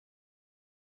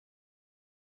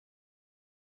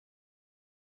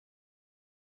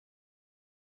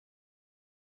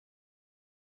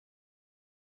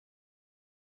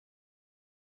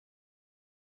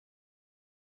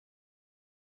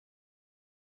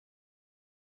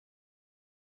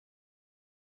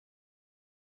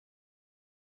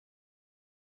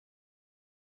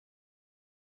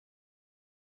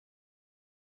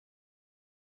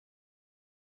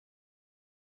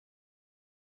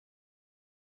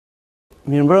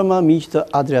Mirëmbrëma miq të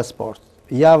Adria Sport.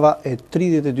 Java e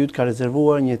 32 ka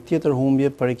rezervuar një tjetër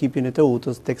humbje për ekipin e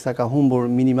Teutës, teksa ka humbur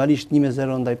minimalisht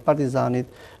 1-0 ndaj Partizanit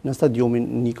në stadiumin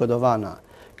Niko Dovana.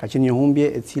 Ka qenë një humbje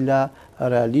e cila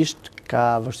realisht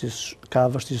ka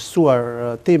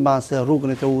vështirësuar tejmase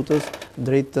rrugën e Teutës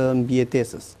drejt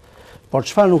mbijetesës. Por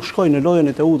çfarë nuk shkoi në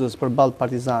lojën e Teutës përballë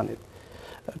Partizanit?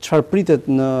 Çfarë pritet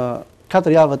në 4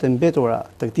 javët e mbetura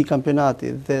të këtij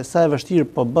kampionati dhe sa e vështirë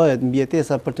po bëhet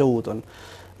mbijetesa për Teutën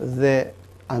dhe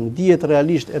a ndihet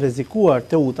realisht e rrezikuar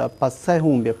Teuta pas kësaj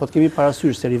humbje, po të kemi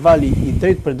parasysh se rivali i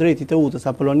drejt për drejt i Teutës,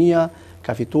 Apolonia,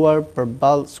 ka fituar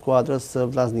përballë skuadrës së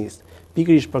Vllaznisë.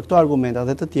 Pikërisht për këto argumenta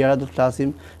dhe të tjera do të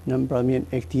flasim në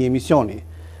mbrëmjen e këtij emisioni.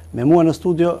 Me mua në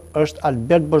studio është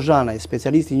Albert BEZHANAJ,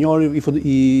 specialist i njohur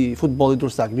i futbollit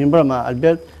dursak. Mirëmbrëma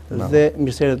Albert dhe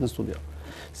mirëserit në studio.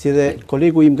 Si dhe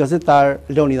kolegu im gazetar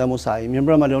LEONIDHA MUSAJ.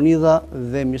 Mirëmbrëma Leonidha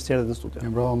dhe mirëserit në studio.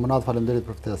 Mirëmbrëma Monad, faleminderit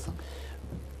për ftesën.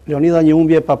 Leonidha, një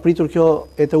humbje e papritur kjo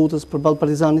e Teutës përballë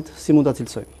Partizanit, si mund ta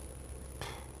cilësojmë?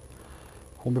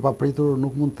 Humbje e papritur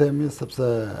nuk mund të themi, sepse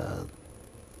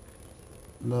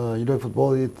në një lojë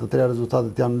futbolli të treja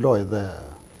rezultatet janë në lojë dhe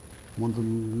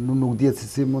nuk dihet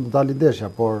si mund të dalë ndeshja,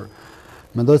 por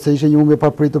mendoj se ishte një humbje e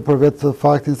papritur për vetë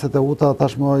faktin se Teuta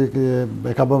tashmë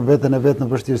e ka bën veten e vet në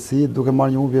vështirësi, duke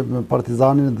marrë një humbje me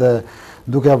Partizanin dhe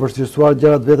duke ja vështirësuar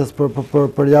gjërat vetes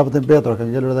për javët e mbetura. Ka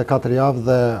ngelur edhe 4 javë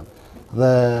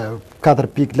dhe 4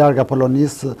 pikë larg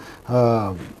Apolonisë,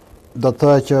 do të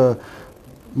thotë që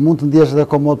mund të ndihesh edhe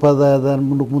komod, po edhe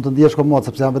nuk mund të ndihesh komod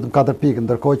sepse janë vetëm 4 pikë,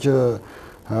 ndërkohë që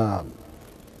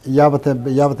javët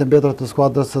e mbetura të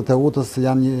skuadrës së Teutës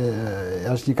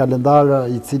është një kalendar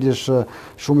i cili është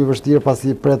shumë i vështirë,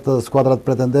 pasi pret skuadrat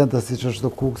pretendente siç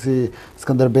është Kuksi,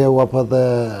 Skënderbeu apo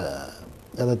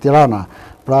edhe Tirana.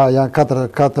 Pra janë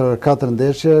 4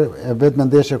 ndeshje, e vetme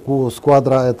ndeshje ku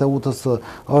skuadra e Teutës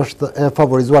është e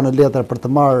favorizuar në letër për të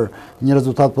marrë një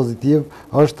rezultat pozitiv,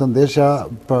 është ndeshja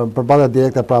përballje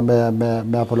direkte pra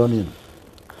me Apoloninë.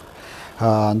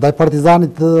 Ndaj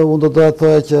Partizanit unë do të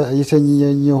thoya që ishte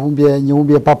një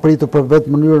humbje e papritur për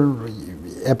vetë mënyrë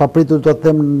e papritur, do të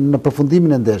them, në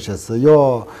përfundimin e ndeshjes,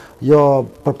 jo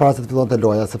përpara se të fillonte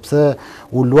loja, sepse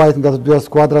u luajt nga të dyja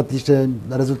skuadrat, ishte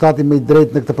rezultati më i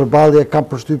drejtë në këtë përballje. Kam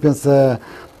përshtypjen se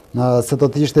do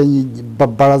të ishte një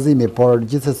barazimi, por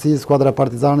gjithsesi skuadra e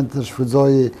Partizanit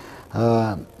shfrytëzoi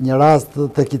një rast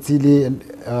tek i cili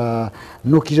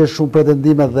nuk kishte shumë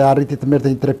pretendime dhe arriti të merrte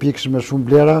një 3 pikësh me shumë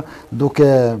vlera, duke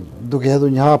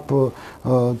hedhur një hap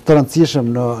të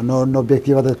rëndësishëm në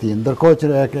objektivat e tij. Ndërkohë që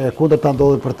e kundërta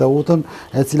ndodhi për Teutën,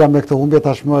 e cila me këtë humbje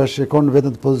tashmë e shikon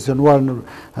veten të pozicionuar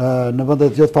në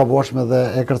vende të jo të favorshme dhe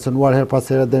e kërcënuar her pas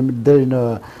here deri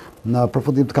në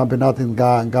përfundim të kampionatit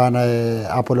nga ana e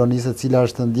Apolonisë, e cila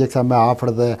është ndjeksa më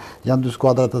afër dhe janë 2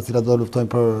 skuadra të cilat do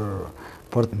luftojnë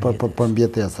për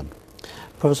mbijetesën.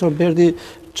 Profesor Berdi,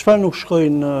 çfarë nuk shkoi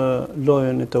në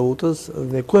lojën e Teutës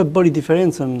dhe ku e bëri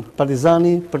diferencën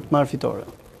Partizani për të marrë fitore?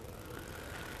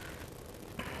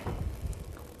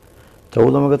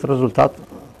 Teuta me këtë rezultat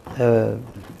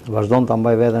vazhdon ta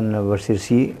mbajë veten në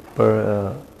vështirësi për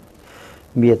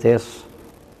mbijetesë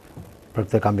për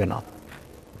këtë kampionat.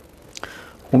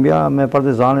 Humbja me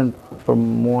Partizanin për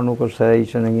mua nuk është se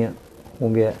ishte në një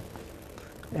humbje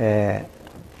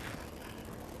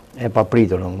e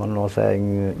papritur, ose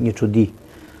një çudi.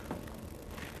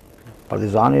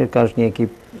 Partizani ka është një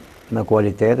ekip me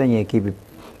kualitete, një ekip i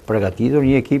përgatitur,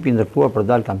 një ekip i ndërtuar për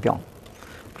dalë kampion.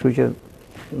 Kështu që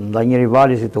ndaj një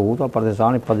rivali si Teuta,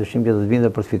 Partizani padyshim që do të vinte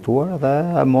për të fituar dhe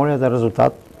e mori atë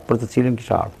rezultat për të cilin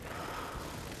kishte ardhur.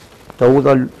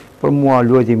 Teuta për mua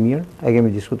luajti mirë, e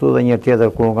kemi diskutuar edhe një herë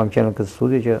tjetër kur unë kam qenë në këtë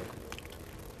studio që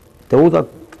Teuta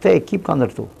këtë ekip ka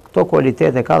ndërtuar. Këto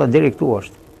kualitete ka dhe deri këtu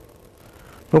është.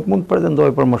 Nuk mund të pretendoj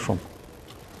për më shumë.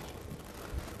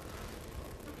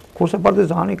 Kurse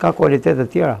Partizani ka kualitete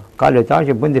të tjera, ka lojtarë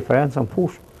që bëjnë diferencën në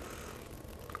fushë.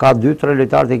 Ka 2-3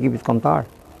 lojtarë të ekipit kombëtar.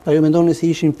 A ju mendoni se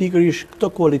ishin pikërisht këto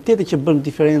kualitete që bën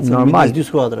diferencën midis 2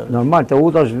 skuadrave? Normal,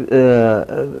 Teuta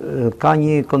ka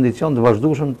një kondicion të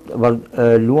vazhdueshëm,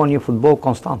 luan një futboll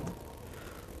konstant.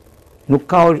 Nuk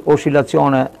ka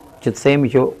oscilacione që të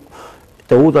themi që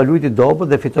Teuta luajti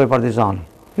dobët dhe fitoi Partizani.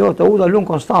 Jo, Teuta luan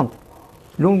konstant.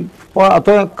 Po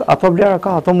ato vlera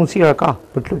ka, ato mundësira ka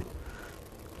për të luajtur.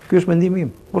 Ky është mendimi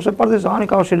im. Kurse Partizani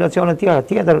ka oscilacione tjera,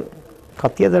 ka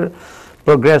tjetër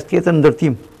progres, tjetër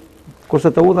ndërtim. Kurse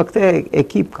Teuta këtë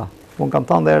ekip ka. Unë kam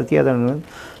thënë edhe herë tjetër,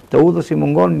 Teuta si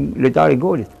mungon lojtari i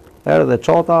golit. Erdhe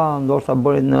Çota, ndoshta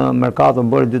bëri në merkato,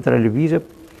 bëri 2-3 lëvizje,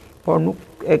 por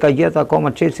nuk e ka gjetur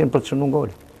akoma Chelsea për të shënuar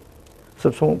golin.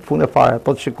 Sepse fund e fare,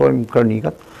 po të shikojmë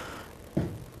kronikat,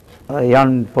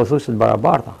 janë pothuajse të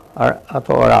barabarta.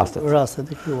 ato rastet.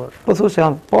 Rastet e krijuar. Po thu se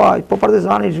po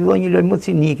Partizani zhvilloi një lojë më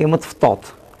cinike, më të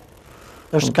ftohtë.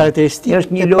 Është karakteristikë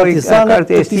është një lojë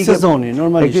karakteristike të këtij sezoni,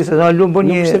 normalisht. Këtij sezoni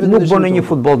nuk bën një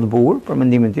futboll të bukur, për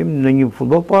mendimin tim, në një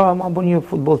futboll, po ma bën një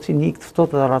futboll cinik të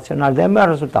ftohtë dhe racional dhe me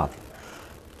rezultate.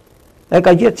 E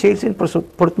ka gjetë Chelsea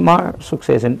për të marrë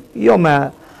suksesin, jo me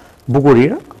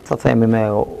bukurire, të themi me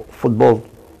futboll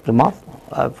të madh,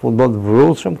 futboll të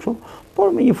vrullshëm kështu,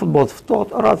 por me një futboll të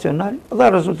ftohtë, racional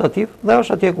dhe rezultativ dhe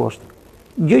është atje ku është.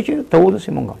 Gjë që të udhës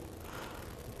i mungon.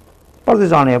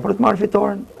 Partizani për të marrë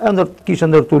fitoren, kishte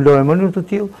ndërtu lojë në mënyrë të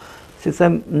tillë, si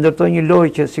them, ndërtoi një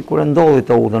lojë që sikur e ndolli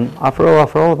të udhën,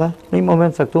 afro dhe në një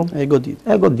moment caktuar e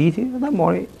goditi dhe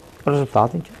mori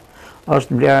rezultatin që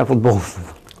është vlera e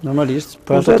futbollit. Normalisht,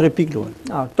 për ato 3 pikë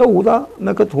luajnë. Të udha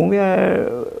me këtë humbje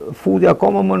futi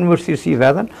akoma më në vështirësi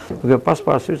veten, duke pas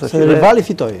parasysh se rivali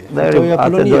fitoi. Fitoi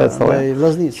Apollonia ndaj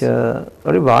Vllaznisë. Që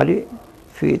rivali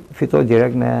fitoi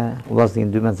direkt me Vllaznin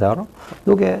 2-0,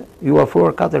 duke ju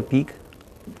ofruar 4 pikë,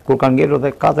 kur kanë ngelur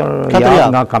dhe 4 javë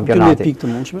nga kampionati. 12 pikë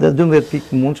të mundshme. Dhe 12 pikë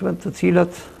të mundshme, të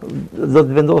cilat do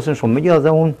të vendosin shumë.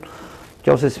 Megjithatë unë,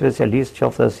 qofse specialist,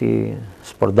 qofse si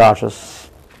sportdashës,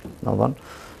 domethënë,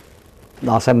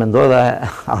 ase mendoj dhe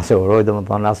ase uroj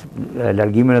domethënë as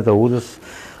largimin e të udhës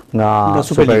nga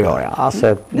superiore.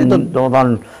 Ase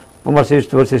domethënë pavarësisht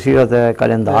të vështirësirat e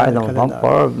kalendarit, domethënë,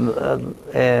 por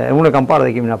unë e kam parë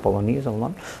dhe kimin e Apollonisë,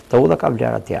 domethënë, të udha ka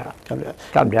vlera të tjera.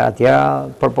 Ka vlera të tjera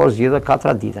përposh gjithë ka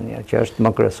traditën, që është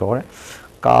më kryesore.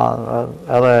 Ka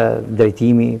edhe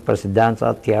drejtimi, presidenca,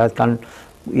 të tjera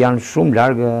janë shumë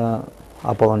larg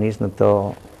Apollonisë në këto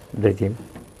drejtim.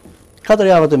 4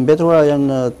 javët e mbetura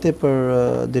janë tepër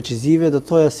decisive, do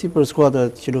thoya si për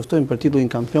skuadrat që luftojnë për titullin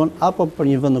kampion apo për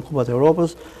një vend në Kupat e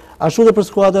Evropës, ashtu dhe për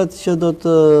skuadrat që do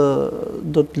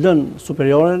të lënë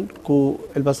superioren, ku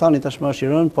Elbasani tashmë është i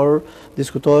rënë, por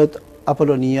diskutohet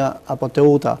Apollonia apo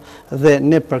Teuta. Dhe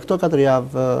ne për këto 4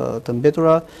 javë të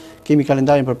mbetura kemi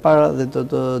kalendarin përpara dhe do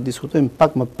të diskutojmë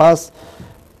pak më pas,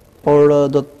 por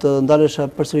do të ndalesha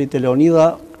përsëri te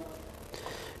Leonidha.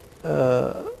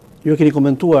 Ju keni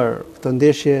komentuar këtë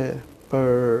ndeshje për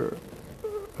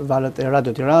valët e Radio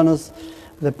Tiranës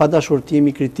dhe pa dashur të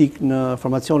jemi kritik në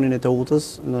formacionin e Teutës,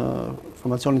 në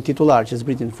formacionin titular që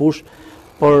zbritin fush,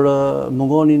 por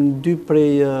mungonin 2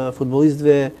 prej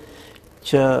futbollistëve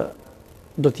që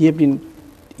do të jepnin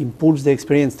impuls dhe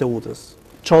eksperiencë Teutës,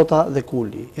 Çota dhe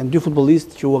Kuli. Janë 2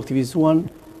 futbollistë që u aktivizuan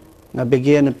nga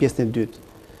BG në pjesën e dytë.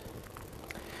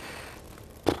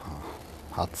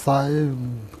 Atësaj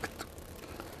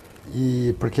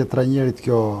i përket trajnerit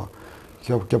kjo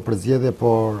përzgjedhje,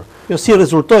 por jo si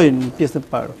rezultojnë në pjesën e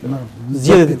parë.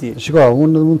 Zgjedhjet e tij. Shiko,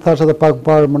 unë mund të thash edhe pak më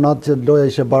parë MONAD që loja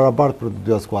ishte barabartë për të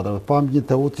dy skuadrat. Pam një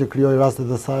Teutë që krijoi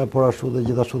rastet e saj, por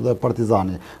gjithashtu dhe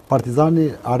Partizani. Partizani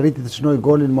arriti të çnoi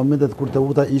golin në momentet kur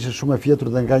Teuta ishte shumë e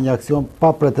fjetur dhe nga një aksion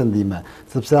pa pretendime,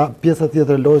 sepse pjesa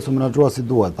tjetër e lojës u menaxhua si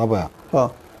duhet, apo ja. Po.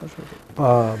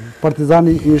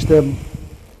 Partizani ishte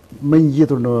më i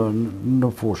ngjitur në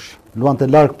fush, luante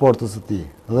larg portës së tij.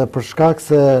 Dhe për shkak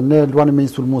se ne luanim me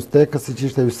një sulmues tek, siç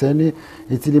ishte Hyseni,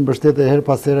 i cili mbështetej her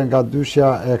pas here nga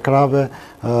dyshja e krave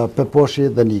Peposhi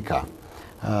dhe Nika.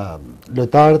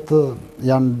 Lojtarët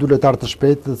janë 2 lojtarë të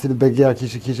shpejtë, të cilët BG-a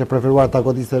kishte preferuar ta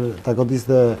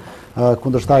godiste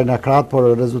kundërshtarin e krahët, por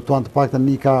rezultuan të paktën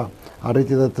Nika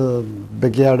arriti dhe të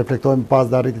BG-a reflektoi më pas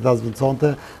dhe arriti ta zvendësonte,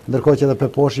 ndërkohë që edhe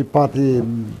Peposhi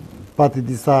pati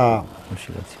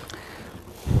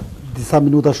disa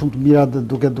minuta shumë të mira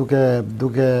duke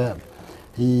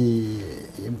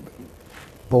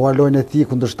po lojën e tij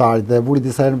kundërshtarit dhe vuri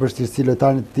disa herë në vështirësi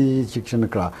lojtarin e tij që kishte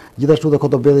në krah. Gjithashtu dhe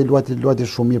Kotobelli luajti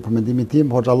shumë mirë për mendimin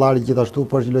tim, Hoxhallari gjithashtu,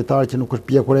 por është një lojtar që nuk është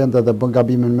pjekur ende dhe bën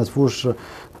gabime në mesfush,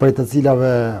 për të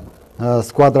cilave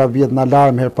skuadra vjet në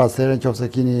alarm her pas here, nëse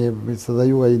keni se dhe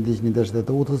ju e ndiqni ndeshjet e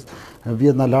Teutës,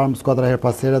 vjet në alarm skuadra her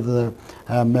pas here dhe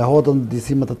me hodën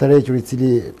disi më të tërhequr i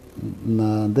cili në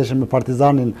ndeshjen me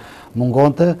Partizanin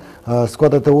mungonte,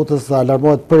 skuadra e Teutës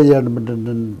alarmohet përherë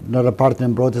në repartin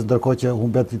e mbrojtjes, ndërkohë që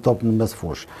humbet i top në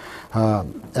mesfush.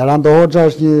 Erando Hoxha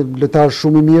është një lojtar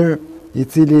shumë i mirë, i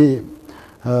cili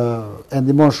e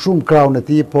ndihmon shumë krahun e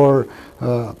tij, por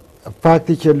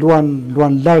fakti që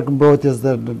luan larg mbrojtjes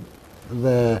dhe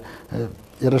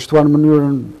i rreshtuan në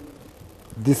mënyrën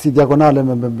disi diagonale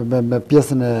me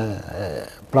pjesën e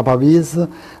prapavijës,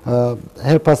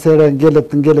 her pas here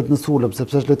ngelet në sulm,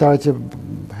 sepse është lojtari që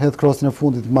hedh krosin e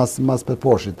fundit mas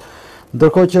Peposhit.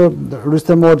 Ndërkohë që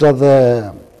Rystem Hoxha dhe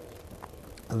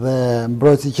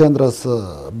mbrojtësi i qendrës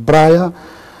Braja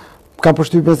kam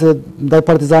përshtypjen se ndaj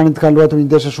Partizanit kanë luajtur një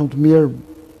ndeshje shumë të mirë,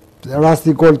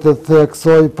 rasti gol të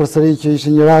theksoj përsëri që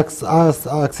ishte një rast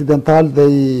aksidental dhe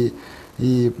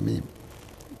i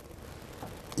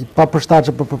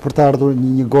papërshtatshëm për të ardhur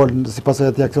një gol si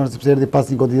pasojë të aksionit sepse erdhi pas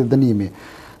një goditje dënimi.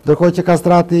 Ndërkohë që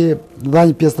Kastrati dha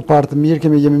një pjesë të parë të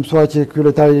mirë, jemi mësuar që ky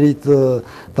lojtar i ri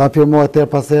të afirmohet her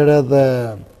pas here dhe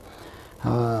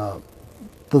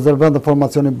të zërvend në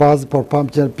formacionin bazë, por pam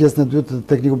që pjesën e dytë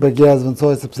tekniku Begea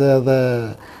zvendçoi sepse edhe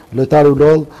lojtari u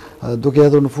lodh, duke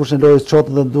hedhur në fushën e lojës çotë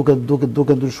dhe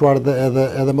duke ndryshuar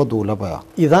edhe modul apo jo.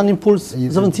 I dhan impuls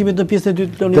zëvendësimit në pjesën e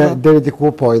dytë Leonidha? Deri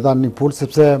diku po, i dhan impuls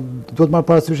sepse duhet marrë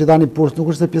parasysh i dhan impuls,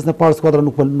 nuk është se pjesën e parë skuadra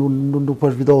nuk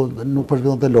po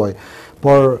zhvillonte lojë.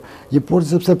 Por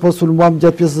impuls sepse po sulmuam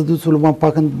gjatë pjesës së dytë sulmuam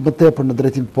pakën më tepër në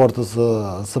drejtim të portës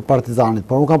së Partizanit.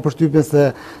 Por unë kam përshtypjen se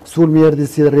sulmi erdhi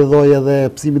si rrjedhoi edhe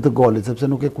psimi të golit, sepse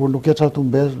nuk e çartu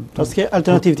mbesh. Pas ke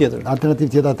alternativë tjetër.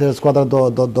 Alternativë tjetër atë skuadra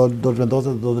do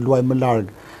zhvendoset, do luajë më larg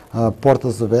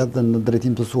portës së vet në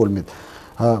drejtim të sulmit.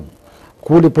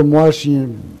 Kuli për mua është një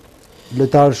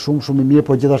lojtar shumë i mirë,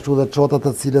 por gjithashtu dhe çotat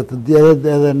të cilët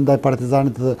edhe ndaj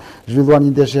Partizanit zhvilluan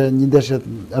një ndeshje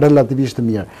relativisht të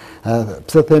mirë.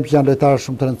 Pse them që janë lojtarë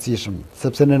shumë të rëndësishëm?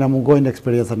 Sepse ne na mungojnë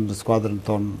eksperjenca në skuadrën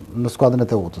tonë, në skuadrën e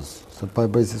Teutës. Se po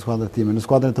e bëj si skuadrën time. Në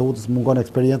skuadrën e Teutës mungon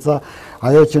eksperjenca,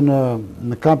 ajo që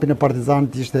në kampin e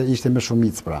Partizanit ishte me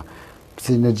shumicë pra.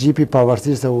 Si në gjipi,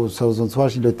 pavarësisht se u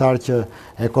zvendçuar një lojtar që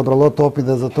e kontrollon topin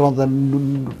dhe zotron dhe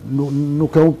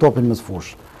nuk e humb topin mes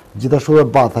fushë. Gjithashtu dhe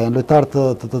Bata, janë lojtarë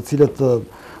të cilët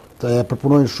e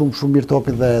përpunojnë shumë mirë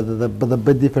topin dhe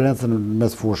bëjnë diferencën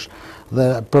mes fushë. Dhe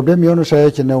problemi jonë është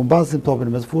ajo që ne humbasim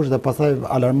topin mes fushë dhe pastaj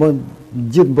alarmojmë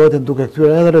gjithë mbrojtjen duke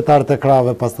kthyer edhe lojtarët e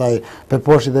krave pastaj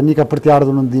Peposhi dhe Nika për të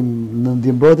ardhur në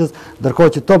ndihmë mbrojtjes,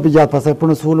 ndërkohë që topi gjatë pastaj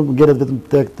punës sulm ngjelet vetëm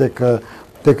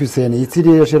tek Hyseni, i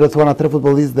cili është i rrethuar nga 3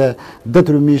 futbollistë dhe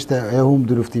detyrimisht e humb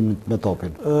dy luftimin me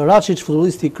topin. Raçić,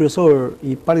 futbollisti kryesor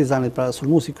i Partizanit, pra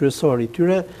sulmuesi kryesor i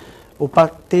tyre, u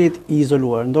paktete i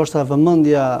izoluar. Ndoshta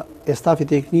vëmendja e stafit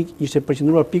teknik ishte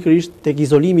përqendruar pikërisht tek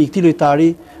izolimi i këtij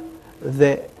lojtari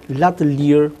dhe la të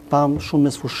lirë pam shumë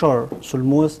mesfushor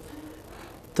sulmues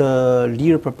të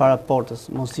lirë përpara portës.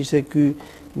 Mos ishte ky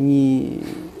një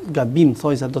gabim,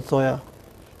 thojse do të thoja,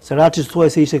 se Raçić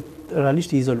thuaj se ishte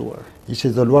realisht i izoluar. Ishte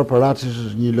izoluar, por Raçić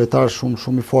është një lojtar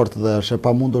shumë i fortë dhe është e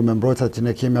pamundur me mbrojtësat që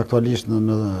ne kemi aktualisht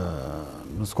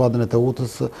në skuadrën e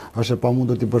Teutës, është e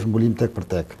pamundur t'i bësh mbulim tek për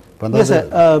tek. Nëse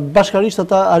bashkarisht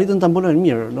ata arritën ta mbulojnë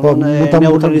mirë, domethënë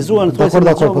neutralizuan thosë.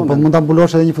 Dakor, po mund ta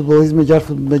mbulosh edhe një futbollist me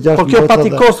 6 Po kjo pati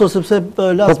kosto sepse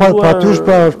la sport. Po aty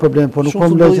është problem, po nuk po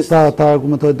mbuloj që ta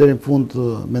argumentoj deri në fund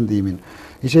mendimin.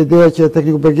 Ishte ideja që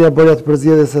tekniku Begea bëri atë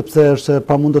përzgjedhje sepse është e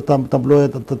pamundur ta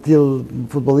mbulojë të tillë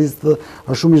futbollist,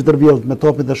 është shumë i zhdërvjellët me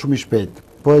topin dhe shumë i shpejt.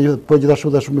 Po gjithashtu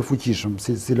dhe shumë i fuqishëm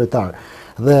si lojtar.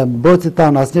 Dhe mbrojtësit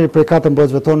tanë, asnjëri prej 4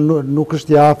 mbrojtësve tonë nuk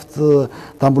është i aftë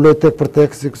ta mbulojë tek për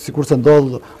tek sikurse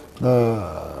ndodh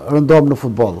rëndom në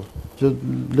futboll. Që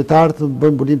lojtarët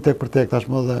bëjnë mbulim tek për tek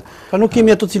tashmë dhe pa nuk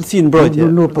kemi ato cilësi në mbrojtje.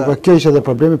 Nuk, po kjo ishte edhe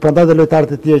problemi, prandaj dhe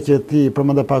lojtarët e tjerë që ti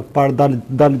përmendë pak parë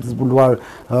dalin të zbuluar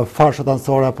fashët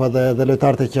anësore apo dhe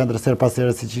lojtarët e qendrës her pas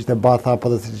here siç ishte Batha apo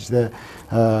siç ishte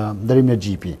ndërimi e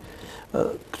Xhipi.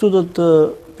 Këtu do të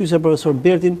pyesja profesor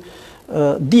Bertin,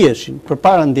 dijeshin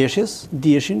përpara ndeshjes,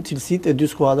 dijeshin cilësitë e dy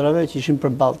skuadrave që ishin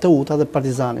përballë, Teuta dhe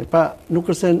Partizani. Pra nuk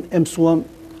është se e mësuam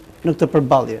në këtë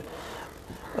përballje.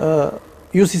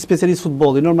 Ju si specialist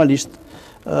futbolli, normalisht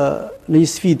në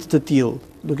një sfidë të tillë,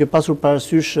 duke pasur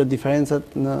parasysh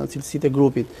diferencat në cilësitë e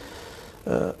grupit,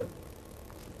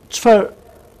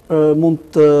 çfarë mund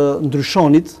të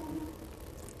ndryshonit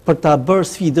për ta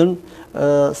bërë sfidën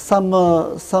sa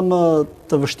më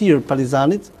të vështirë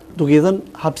Partizanit, duke i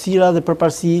dhënë hapësira dhe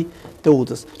përparësi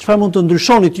Teutës? Çfarë mund të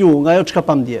ndryshonit ju nga ajo çka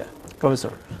pamdje,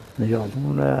 profesor? Jo,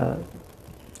 unë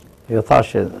ju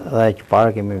thashë edhe që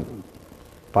para kemi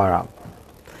para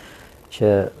që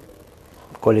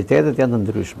kualitetet janë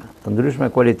të ndryshme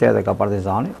kualitetet ka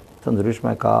Partizani, të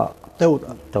ndryshme ka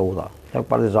Teuta. Tek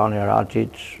Partizani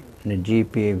Raçić, në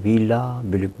Xhipi, Vila,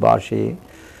 Bylykbashi,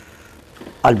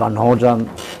 Alban Hoxhan,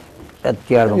 e të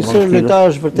tjerë. Një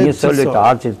lojtar është vërtet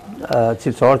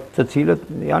cilësor, të cilët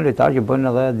janë lojtarë që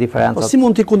bëjnë edhe diferencat. Po si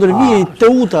mund t'i kundërvijë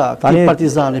Teuta këtij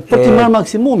Partizani për të marrë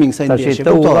maksimumin kësaj ndeshje?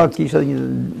 Teuta kishte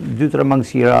 2-3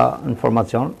 mangësira në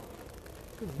formacion.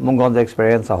 Mungon dhe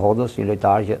eksperienca Hodës, një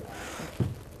lojtar që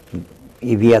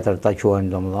i vjetër ta quajnë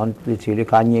domethënë, i cili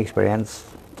ka një eksperiencë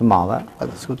të madhe,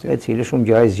 e cili shumë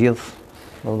gjëra i zgjidh,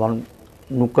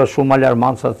 domethënë nuk është shumë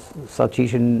alarmant sa që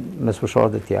ishin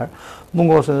mesfushorët e tjerë.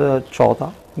 Mungosen edhe Çota,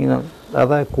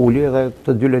 edhe Kuli, edhe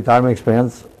të dy lojtarë me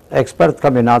eksperiencë, ekspert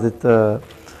kampionatit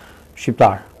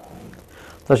shqiptar.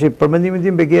 Tash për mendimin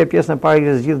tim BG pjesën e parë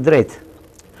ishte gjithë drejt.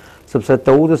 Sepse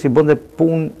Teutës i bënte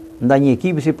punë ndaj një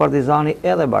ekipi si Partizani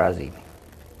edhe Barazimi,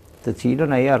 të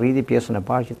cilën ai arriti pjesën e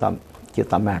parë që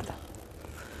ta merrte.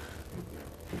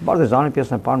 Partizani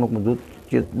pjesën e parë nuk më duhet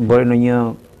që bëri në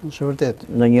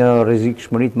një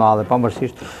rrezikshmëri të madhe,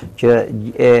 pavarësisht që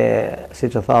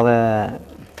siç e tha dhe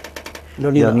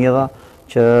Leonidha,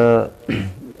 që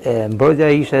mbrojtja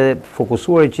ishte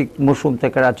fokusuar çik më shumë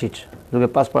tek Račić, duke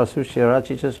pas parasysh që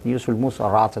Račićës një sulmues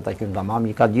rracet ta qym tamam,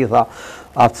 i ka gjitha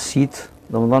aftësitë,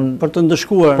 domethënë për të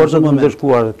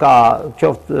ndëshkuar, ka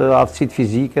qoftë aftësitë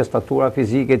fizike, statura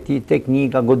fizike e tij,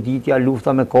 teknika, goditja,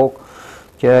 lufta me kokë,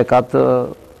 që ka të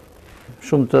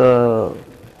shumë të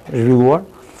zhvilluar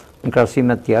në krahasim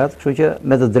me të tjerët, kështu që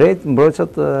me të drejtë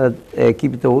mbrojtësat e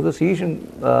ekipit të Teutës ishin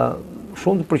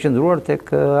shumë të përqendruar tek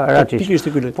Račić.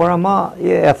 Por ama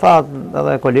e tha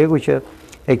edhe kolegu që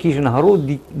e kishin harruar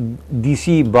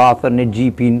DC Bathën e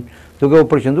Xhipin, duke u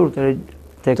përqendruar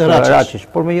tek Račić.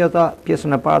 Por megjithatë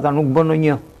pjesën e parë ata nuk bën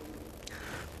ndonjë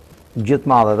gjë të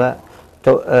madhe dhe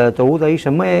Teuta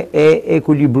ishte më e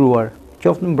ekuilibruar,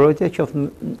 qoftë në mbrojtje, qoftë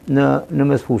në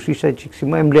mesfush, ishte si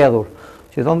më e mbledhur.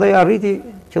 Që thonë dhe arriti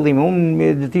qëllimin.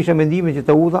 Unë do të isha mendimin që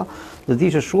Teuta do të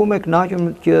ishte shumë e kënaqur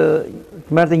që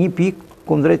të merrte një pikë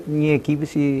kundrejt një ekipi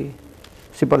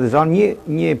si Partizan,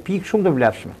 një pikë shumë të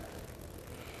vlefshme.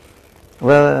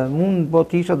 Dhe unë po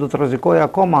të isha do të rrezikoja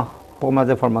akoma po me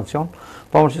deformacion,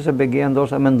 pavarësisht se BG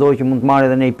ndoshta mendoj që mund të marrë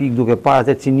edhe një pikë duke parë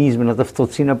atë cinizmin, atë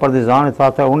ftohtësinë e Partizanit,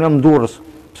 thotë unë jam Durrës,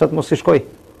 pse të mos i shkoj.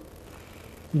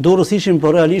 Durrës ishin,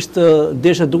 por realisht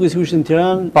desha duke si ishin në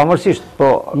Tiranë, pavarësisht, po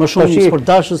më shumë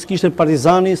sportazhës kishte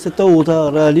Partizani se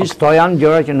Teuta, realisht. Këto janë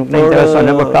gjëra që nuk na interesojnë,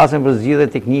 ne po flasim për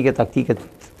zgjidhje teknike, taktike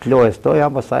të lojës, to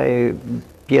janë pastaj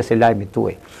pjesë e lajmit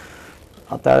tuaj.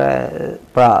 Atëre,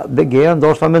 pra BG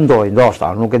ndoshta mendoj,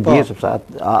 ndoshta, nuk e di sepse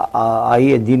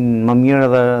ai e din më mirë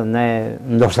dhe ne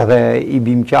ndoshta dhe i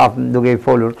bim qafë duke i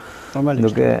folur.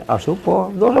 Duke ashtu, po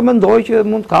ndoshta mendoj që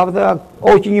mund të kapë dhe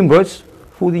oqë një mbrojtës,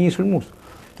 futi një sulmues.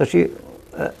 Tash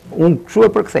unë kështu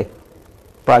e përkthej.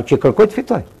 Pra që kërkoj të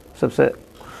fitoj, sepse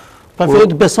pra filloi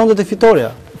të besonte te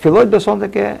fitoria. Filloi të besonte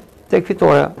tek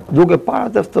fitoria, duke parë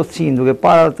atë ftohtësinë, duke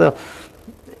parë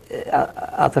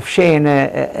atë fshehjen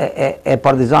e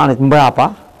Partizanit mbrapa,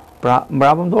 pra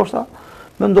mbrapa ndoshta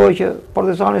mendoj që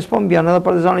Partizani s'po mbien, edhe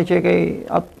Partizani që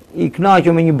i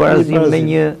kënaqur me një barazim, me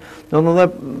një, domethënë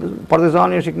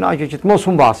Partizani është i kënaqur që të mos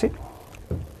humbasi,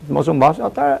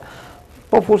 atëherë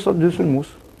po fusta dy sulmues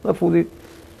dhe futi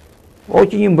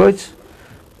ose një mbrojtës,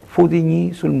 futi një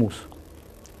sulmues.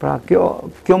 Pra kjo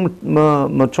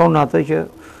më çon atë që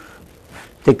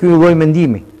te ky lloj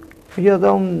mendimi. Megjithatë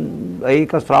ai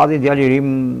Kastrati, djali i rim,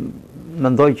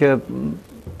 mendoj që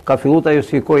ka filluar të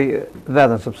justifikoj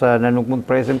veten, sepse ne nuk mund të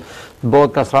presim të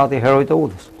bëhet Kastrati heroi të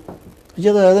Teutës.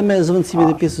 Megjithatë edhe me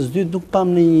zëvendësimet e pjesës së dytë nuk pam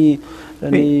në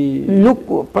nuk,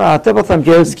 pra atë po them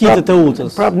që skitë të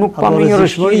Teutës. Pra nuk pam në një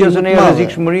rreshqitje ose në një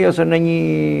rrezikshmëri ose në një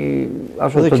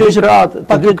ashtu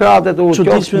të dy krahat e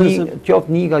Teutës, qoftë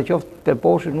Nika, qoftë te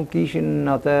poshtë nuk kishin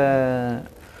atë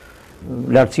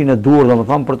lartësinë e duhur,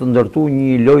 domethënë për të ndërtuar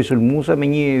një lojë sulmuese me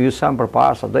një Hysam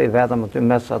përpara, sa do i vetëm aty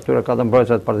mes atyre katër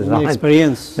mbrojtësve të Partizanit.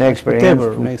 Me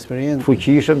eksperiencë,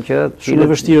 fuqishëm që shumë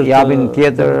vështirë japin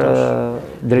tjetër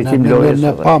drejtim lojës.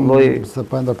 Ne pam, se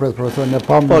po ndërpres profesor, ne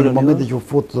pam në momentin që u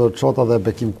fut Çota dhe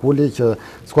Bekim Kuli që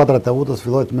skuadra e Teutës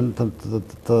filloi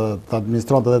të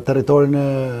administronte edhe territorin e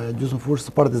gjysmëfushës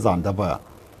së Partizanit, apo ja.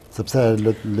 Sepse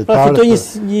lojtarët pra fitoi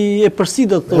një epërsi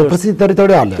do të thotë. Epërsi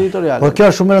territoriale. Po kjo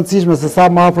është shumë e rëndësishme se sa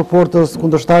më afër portës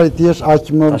kundërshtarit ti është aq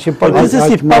më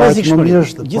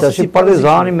Gjithsesi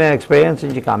Partizani me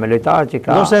eksperiencën që ka, me lojtarët që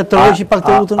ka. Ndoshta e tërheqi pak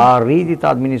Teutën. Arriti të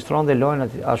administronte lojën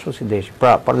ashtu si deshi.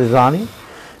 Pra Partizani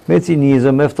me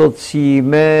cinizëm, me ftohtësi,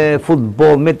 me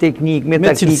futboll, me teknikë, me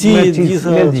taktikë,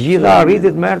 me të gjitha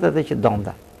arriti të merrte atë që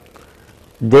donte.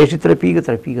 Deshi 3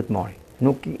 pikë mori.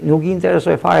 Nuk i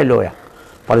interesoi fare loja.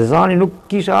 Partizani nuk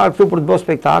kishte ardhur këtu për të bërë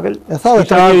spektakël. E tha dhe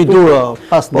trajneri Duro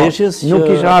pas ndeshjes që nuk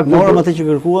kishte ardhur morëm atë që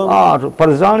kërkuam.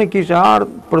 Partizani kishte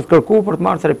ardhur për të kërkuar për të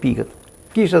marrë 3 pikët.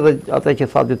 Kishte edhe atë që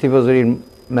thotë tifozërin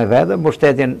me vete,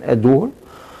 mbështetjen e duhur,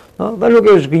 dhe nuk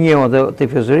e zgënjeu atë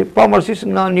tifozëri, pavarësisht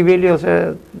nga niveli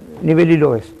i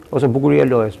lojës ose bukuria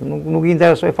e lojës. Nuk i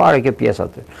interesoi fare kjo pjesë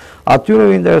aty. Atyre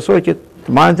u interesoi që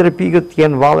të marrin 3 pikët, të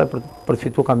jenë valle për të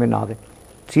fituar kampionatin,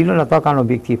 cilën ata kanë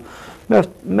objektiv.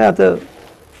 Me atë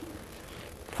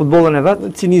futbollin e vet,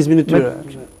 cinizmin e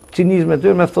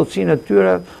tyre. Me ftohtësinë e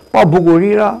tyre, pa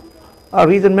bukurira,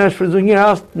 arritën me shfrytzuar një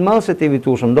rast më se të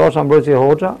evitueshëm. Ndoshta mbrojtësi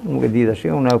Hoxha, nuk e di tash,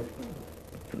 unë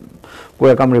kur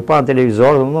e kam riparë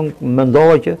televizor, domethënë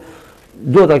mendova që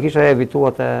duhet ta kisha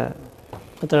evituar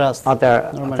Atë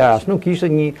rast nuk ishte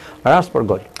një rast për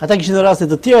gol. Ata kishin raste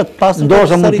të tjera të pastra.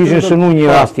 Ndoshta mund kishin shënuar një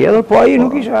rast tjetër, po ai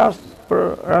nuk ishte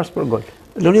rast për gol.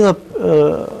 Leonidha,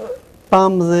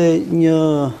 pam dhe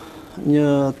një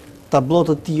tablo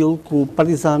të tillë ku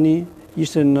Partizani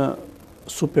ishte në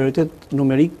superioritet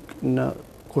numerik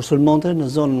kur sulmonte në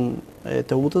zonën e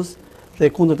Teutës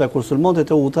dhe kundërta kur sulmonte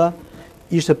Teuta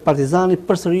ishte Partizani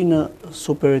përsëri në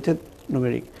superioritet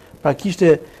numerik. Pra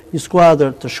kishte një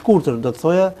skuadër të shkurtër, do të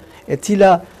thoja, e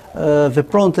cila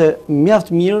vepronte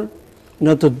mjaft mirë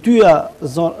në të dyja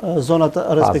zonat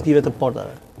respektive të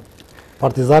portave.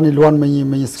 Partizani luan me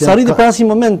një skemë. Sa rriti para si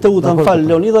moment Teuta, më fal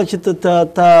Leonidha, që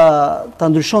ta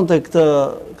ndryshonte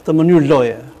këtë mënyrë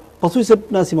loje. Po thuj se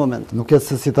në asnjë moment. Nuk e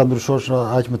se si ta ndryshosh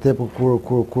aq më tepër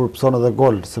kur pson edhe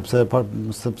gol,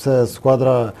 sepse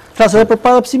skuadra flas edhe për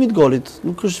parapsimit golit.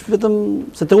 Nuk është vetëm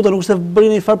se Teuta nuk ishte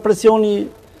bërë një farë presioni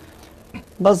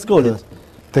mbas golit.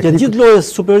 Gjatë gjithë lojës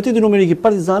superioriteti numerik i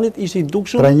Partizanit ishte i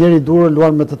dukshëm. Trajneri i Durrës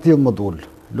luan me të tillë modul.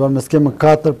 Luan me skemën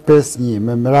 4-5-1,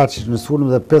 me Meraçi në sulm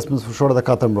dhe 5 midisfushorë dhe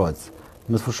 4 mbrojtës.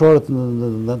 Midisfushorët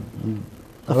në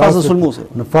fazën sulmuese.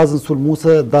 Në fazën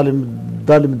sulmuese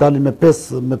dalin me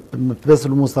 5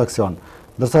 sulmues në aksion,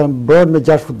 ndërsa bëhen me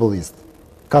 6 futbollistë.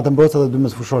 4 mbrojtës dhe 2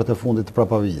 midisfushorët e fundit të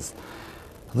prapavijës.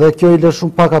 Dhe kjo i lë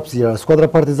shumë pak hapësira. Skuadra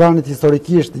Partizanit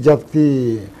historikisht gjatë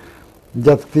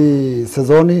këtij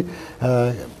sezoni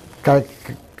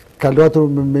ka luajtur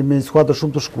me një skuadër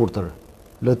shumë të shkurtër.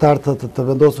 Lojtarë të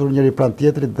vendosur njëri pranë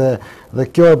tjetrit dhe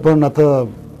kjo e bën atë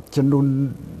që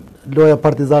loja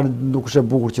Partizanit nuk është e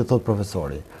bukur që thot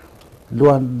profesori.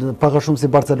 Luan pak a shumë si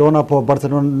Barcelona, po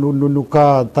Barcelona nuk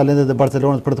ka talentet e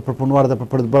Barcelonës për të përpunuar dhe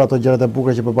për të bërë ato gjërat e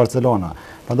bukura që për Barcelona.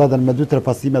 Prandaj me 2-3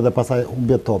 pasime dhe pastaj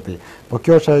humbet topi. Po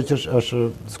kjo është ajo që është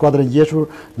skuadra e ngjeshur,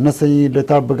 nëse një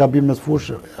lojtar bë gabim në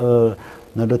fushë,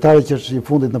 në lojtari që është i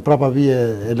fundit në prapavije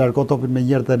e largon topin me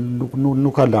njëherë dhe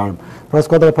nuk ka alarm. Pra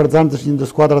skuadra e Partizanit është një ndër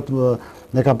skuadrat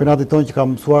në kampionatin tonë që ka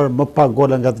mësuar më pak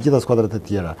gola nga të gjitha skuadrat e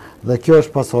tjera. Dhe kjo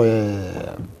është pasojë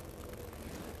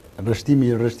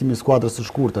rreshtimi i skuadrës së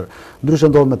shkurtër. Ndryshe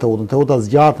ndodh me Teutën. Teuta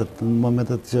zgjatet në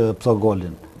momentet që pso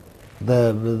golin. Dhe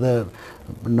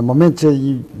në moment që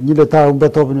një lojtar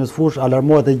humbet topin në fushë,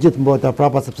 alarmohet e gjithë mbrojtja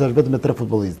prapa sepse është vetëm me 3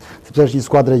 futbollistë, sepse është një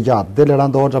skuadër e gjatë. Del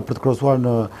Rando Hoxha për të krosuar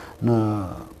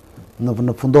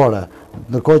në fundore,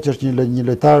 ndërkohë që është një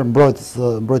lojtar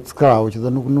mbrojtës krau që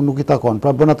nuk i takon.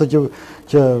 Pra bën ato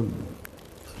që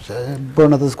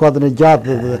bën atë skuadrën e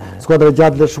gjatë, skuadra e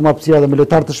gjatë lë shumë hapësira dhe me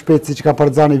lojtar të shpejtë siç ka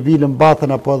Partizani, Vilën,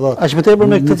 Batën apo edhe. Aq më tepër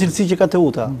me këtë cilësi që ka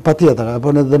Teuta. Patjetër,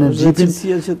 apo edhe në Xhipin.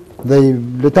 Dhe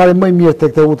lojtari më i mirë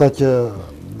tek Teuta që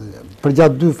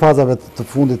përgjatë 2 fazave të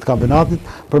fundit të kampionatit,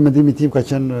 për mendimin tim ka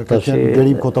qenë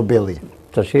Gerim Kotobelli.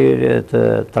 Tash të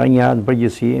trajnerët në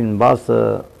përgjithësi në bazë të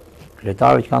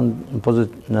lojtarëve që kanë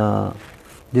në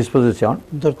dispozicion,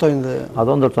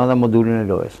 ato ndërtojnë dhe modulin e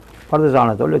lojës.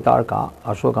 Partizani ato lojtarë ka,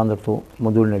 ashtu ka ndërtu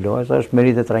modulin e lojës, është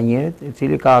merit e trajnerit, i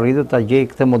cili ka arritur ta gjejë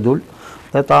këtë modul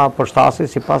dhe ta përshtasë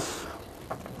sipas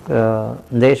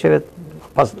ndeshjeve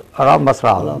pas radhë mbas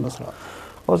radhë.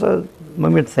 Ose më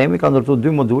mirë të themi ka ndërtu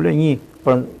 2 module, një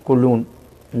për kur luan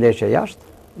ndeshje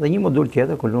jashtë dhe një modul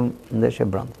tjetër kur luan ndeshje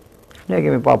brenda. Ne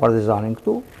kemi pa Partizanin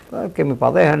këtu, kemi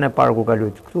pa dhe herën e parë kur ka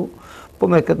luajtur këtu,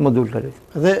 po me këtë modul ka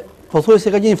luajtur. Dhe po thuaj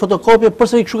se ka gjetur një fotokopje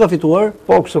përsëri kështu ka fituar.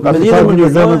 Po kështu ka fituar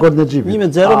me golin e Xhipit.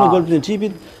 1-0 me golin e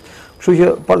Xhipit. Kështu që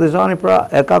Partizani pra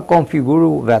e ka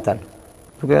konfiguruar veten.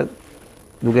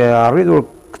 Duke arritur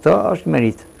këtë është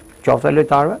merit. Qoftë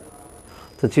lojtarëve,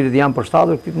 të cilët janë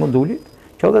përshtatur këtij moduli,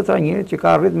 qoftë trajnerit që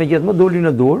ka arritur me gjithë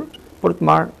modulin e dur për të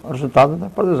marrë rezultatet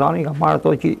e Partizani ka marrë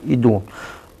ato që i duan.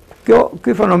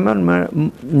 Ky fenomen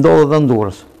ndodh edhe në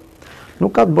Durrës.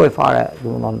 Nuk ka të bëjë fare,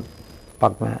 domethënë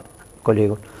pak me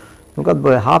kolegun. Nuk ka të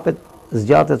bëjë hapet,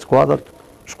 zgjatet skuadrat,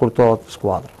 shkurtohet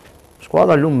skuadra.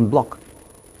 Skuadra luan në blok.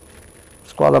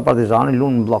 Skuadra Partizani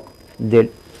luan në blok.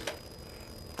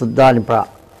 Të dalin pra,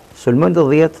 sulmojnë të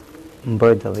 10,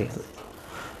 mbrojnë të 10.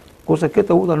 Kurse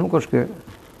këtë Teuta nuk është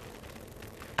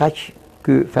kaq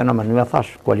ky fenomen. Më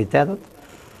thash, kualitetet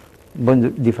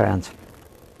bëjnë diferencën.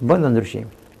 Bëjnë ndryshim.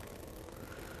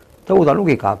 Teuta nuk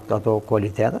i ka ato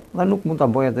kualitetet dhe nuk mund ta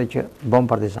bëjë atë që bën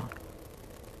Partizani.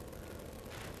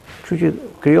 Kështu që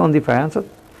krijon diferencët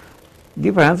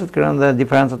krijon dhe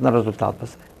diferencat në rezultat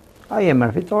pastaj. Ai e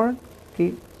merr fitoren, ti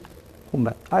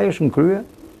humbet. Ai është në krye,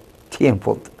 ti je në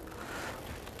fund.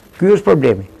 Ky është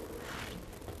problemi.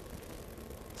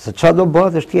 Se çfarë do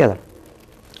bëhet është tjetër.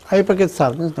 Ai për këtë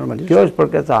sarmë normalisht. Kjo është për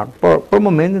këtë sarmë. Por për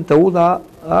momentin Teuta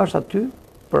është aty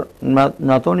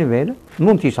në ato nivele,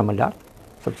 mund të isha më lart,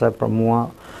 sepse për mua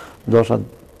do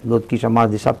të kisha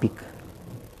marrë disa pikë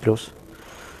plus.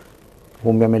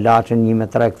 humbja me Laçin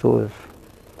 1-3 këtu,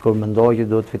 kur mendoj që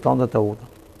duhet fitonte Teuta.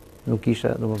 Nuk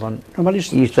ishte, domethënë,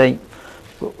 normalisht ishte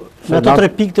me ato 3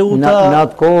 pikë Teuta. Në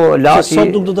atë kohë Laçi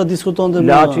sot nuk do ta diskutonte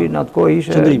Laçi në atë kohë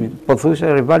ishte qëndrimin.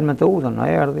 pothuajse rival me Teutën,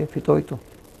 ai erdhi, fitoi këtu.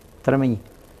 3-1.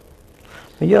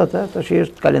 Megjithatë, tash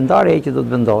është kalendari ai që do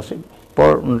të vendosi,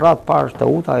 por në radhë parë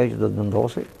Teuta ai që do të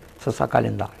vendosi se sa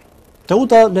kalendari.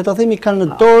 Teuta, le ta themi, kanë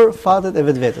në dorë fatet e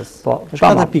vetvetes. Po, është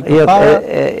 4 pikë.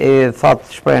 e that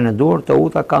shprehjen e dur,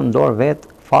 Teuta ka në dorë vet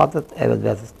fatet e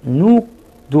vetvetes. Nuk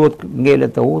duhet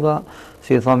ngelet Teuta,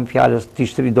 si e thon fjalës, ti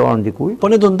shtri dorën dikujt. Po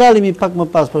ne do ndalemi pak më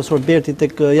pas, profesor Berti,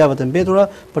 tek javët e mbetura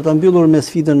për ta mbyllur me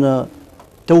sfidën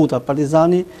Teuta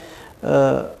Partizani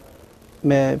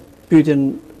me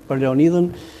pyetjen për Leonidhën.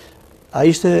 A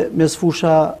ishte mes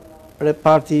fusha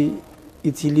reparti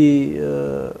i cili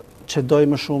çedoi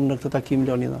më shumë në këtë takim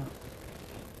Leonidha?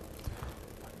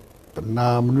 Në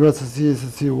mënyrën se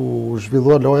si u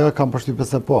zhvillua loja, kam përshtypjen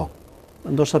se po.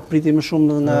 Ndoshta priti më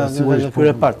shumë nga ky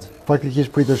repart.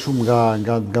 Faktikisht pritet shumë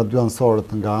nga dy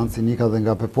anësorët, nga Anci Nika dhe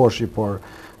nga Peposhi, por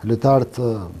lojtarët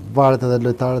varet edhe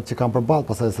lojtarët që kanë përballë,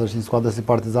 pastaj se është një skuadër si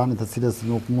Partizani, të cilës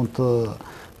nuk mund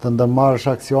të ndërmarrësh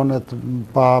aksionet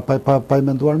pa i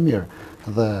menduar mirë.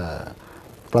 Dhe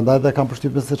prandaj dhe kam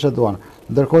përshtypjen se çeduan.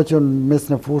 Ndërkohë që në mes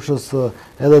në fushës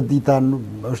edhe Dita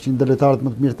është një ndër lojtarët më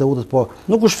të mirë të Teutës, po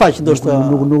nuk u shfaq ndoshta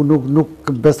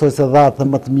nuk besoj se dha atë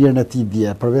më të mirën e tij dje,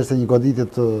 përveç se një goditje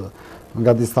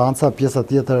nga distanca, pjesa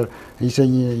tjetër ishte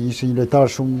një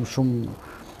lojtar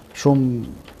shumë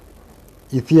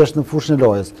i thjesht në fushën e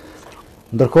lojës.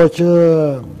 Ndërkohë që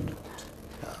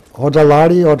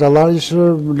Hoxhallari është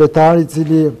lojtar i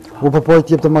cili u përpoj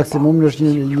të jep të maksimumin, është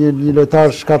një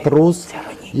lojtar shkatërrues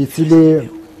i cili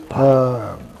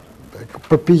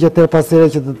përpiqet her pas here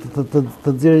që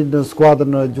të nxjerrë në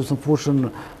skuadrën në gjysmëfushën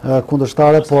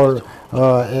kundërshtare, por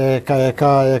e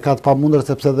ka të pamundur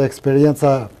sepse dhe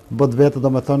eksperienca bët vetë,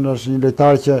 domethënë është një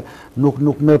lojtar që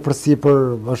nuk merr përsipër,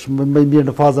 është më i mirë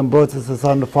në fazën mbrojtëse se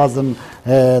sa në fazën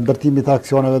e ndërtimit të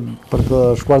aksioneve për të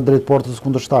shkuar drejt portës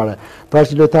kundërshtare. Pra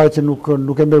është një lojtar që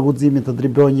nuk e merr guximin të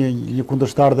driblojë një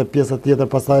kundërshtar dhe pjesa tjetër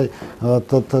pastaj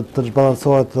të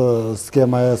zhbalansohet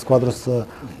skema e skuadrës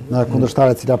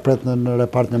kundërshtare e cila pret në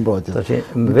repartin e mbrojtjes.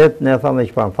 Tash vetë ne thamë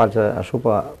që më fal që ashtu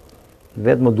pa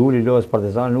vetë moduli i lojës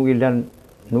Partizani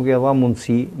nuk i dha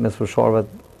mundësi mes fushorëve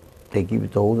të ekipit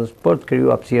të Teutës për të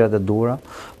krijuar hapësirat e dhura,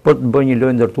 për të bërë një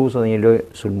lojë ndërtuese dhe një lojë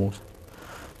sulmuese.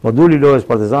 Moduli i lojës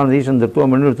Partizanit ishte ndërtuar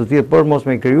në mënyrë të tillë për mos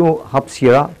me kriju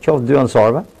hapësira, qoftë dy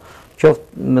anësorëve,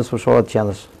 qoftë mes fushorëve të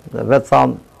qendrës. Dhe vetë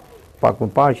thamë pak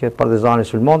më parë që Partizani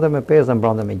sulmonte me 5 dhe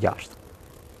mbronte me 6.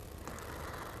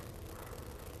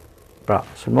 Pra,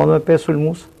 sulmonte me 5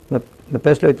 sulmues, me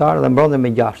 5 lojtarë dhe mbronte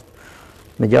me 6.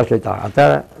 Me 6 lojtarë.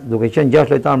 Atëherë, duke qenë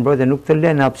 6 lojtarë mbrojtje nuk të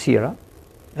lënë hapësira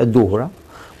e duhura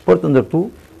për të ndërtu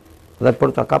dhe për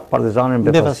të kap Partizanin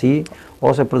në befasi,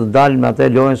 ose për të dalë me atë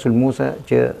lojën sulmuese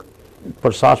që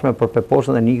përshtatshme për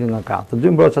Peposhën dhe Nikën nga krahu. Të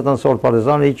dy mbrojtësit anësorë të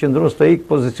Partizanit i qëndruan stoik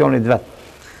pozicionit vet.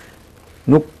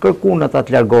 Nuk kërkuan ata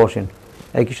të largoshin.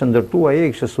 Ai kishte ndërtuar, ai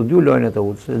kishte studiuar lojën e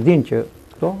Teutës. Dinë që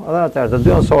këto, edhe atëherë të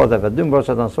dy anësorët e vet, dy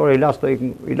mbrojtësit anësorë i la stoik,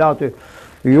 i la aty.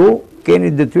 Ju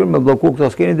keni detyrë me blloku këto,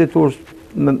 s'keni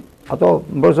detyrë ato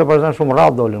mbrojtësit e Partizanit shumë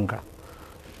rrallë dolën nga.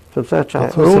 Sepse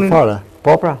çfarë fare.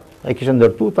 Po pra, ai kishte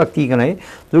ndërtu taktikën ai,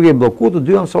 duke i bllokuar të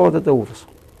dy anësorët e Teutës.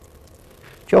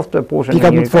 Qoftë Peposhën,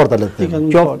 pikat më të forta le të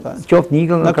themi. Qoftë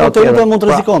Nikën nga krahu. Teuta mund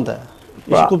të rrezikonte.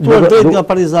 Ishte kuptuar drejt nga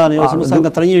Partizani ose më sa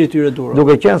nga trajneri i tyre duro.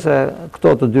 Duke qenë se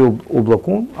këto të dy u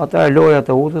bllokuan, atëherë loja e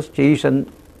Teutës që ishte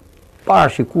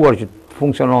parashikuar që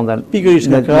funksiononte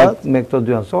me këto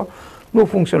dy anësorë, nuk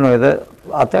funksionoi dhe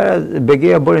atëherë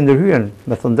Begeja bëri ndërhyrjen,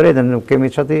 me thënë drejtën, nuk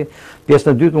kemi çati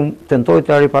pjesën e dytë tentoi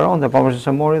të riparonte, pavarësisht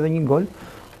se mori edhe një gol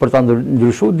për ta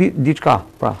ndryshuar diçka.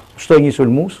 Pra, shtoi një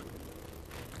sulmues.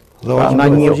 Nga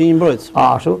një mbrojtës.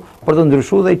 Ashtu, për të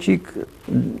ndryshuar dhe çik,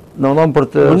 domethënë për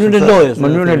të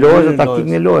mënyrën e lojës, dhe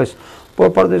taktikën e lojës.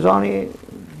 Por Partizani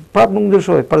prapë nuk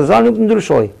ndryshoi. Partizani nuk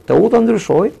ndryshoi. Teuta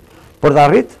ndryshoi për të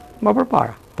arritë më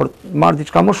përpara, për të marrë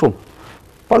diçka më shumë.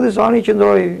 Partizani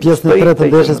qëndroi pjesën e tretë të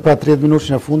ndeshjes pra 30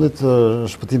 minutë në fundit,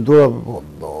 shpëtim dura,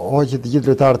 hoqi të gjithë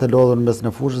lojtarët e lodhur në mes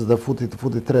në fushës dhe futi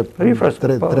 3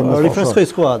 rifreskoi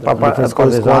skuadrën.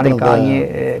 Partizani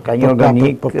ka një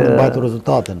organik për të mbajtur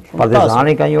rezultatin.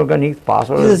 Partizani ka një organik të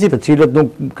pasur, të cilët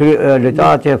nuk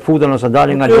lojtarët që futen ose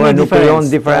dalin nga loja nuk krijon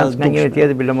diferencë nga njëri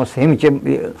tjetri, bile mos themi që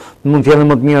mund të jenë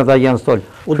më të mirë ata janë stol.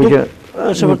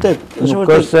 Është vërtet, Nuk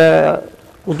është se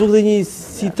U duk dhe një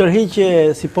si tërheqje,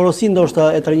 si porosi ndoshta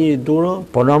e trajnerit Duro.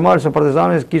 Po normal se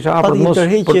Partizani kisha hapur mos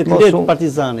tërheqje të lehtë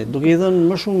Partizanit, duke i dhënë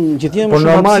më shumë gjithnjë më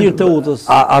shumë hapësirë Teutës.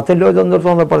 Atë lojë do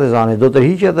ndërtonte Partizani, do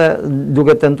tërhiqet dhe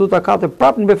duke tentuar ta kapte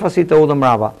prapë në befasi Teuta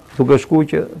mbrapa, duke shkuar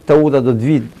që Teuta do të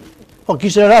vijë. Po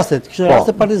kishte raste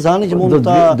Partizani që mund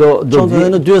ta çonte edhe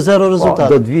në 2-0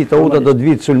 rezultat. Do të vijë Teuta, do të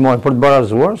vijë sulmoj për të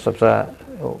barazuar, sepse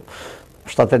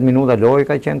 7-8 minuta lojë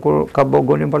ka qenë kur ka bë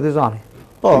golin Partizani.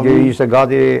 Po, ishte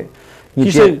gati një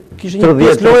kishte një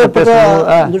 5 lojë për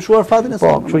ta ndryshuar fatin e saj.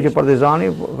 Po, kështu që Partizani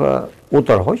u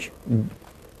tërhoq.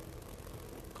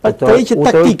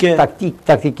 Tërheqje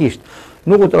taktikisht.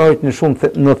 Nuk u tërhoq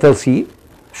në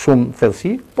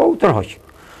thellësi, po u tërhoq.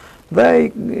 Dhe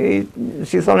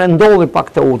si thonë ndolli pak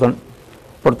Teutën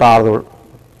për të ardhur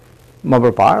më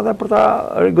përpara dhe për ta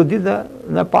rigoditur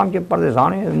dhe pam që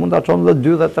Partizani mund ta çon dhe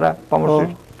 2 dhe 3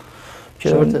 pavarësisht. Që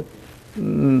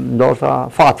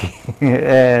ndoshta fati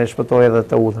e shpëtoi edhe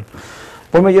Teutën.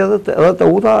 Por megjithatë edhe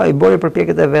Teuta i bëri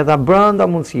përpjekjet e veta brenda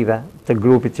mundësive të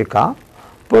grupit që ka,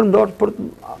 për të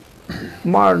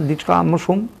marrë diçka më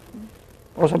shumë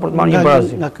ose për të marrë një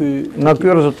barazim. Nga ky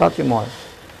rezultat që mori.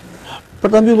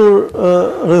 Për ta mbyllur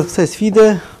rreth kësaj sfide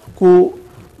ku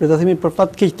le ta themi për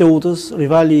fat keq Teutës,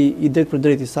 rivali i drejt për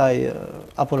drejt i saj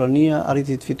Apollonia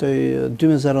arriti të fitojë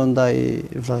 2-0 ndaj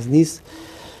Vllaznisë.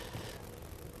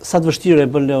 Sa të vështirë e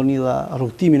bën Leonidha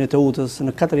rrugtimin e Teutës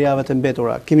në 4 javët e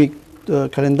mbetura. Kemi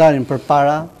kalendarin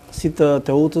përpara si të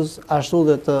Teutës ashtu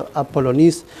dhe të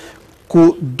Apollonisë,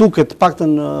 ku duket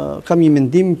paktën kam një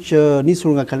mendim që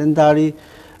nisur nga kalendari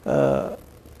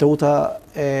Teuta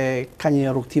ka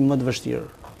një rrugtim më të vështirë.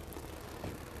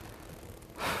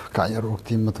 Ka një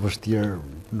rrugtim më të vështirë,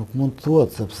 nuk mund të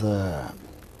thuhet sepse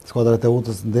skuadra e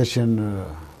Teutës ndeshjen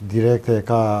direkte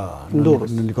ka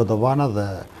në Nikodovana dhe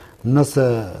nëse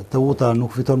Teuta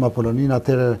nuk fiton me Apolloninë,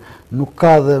 atëherë nuk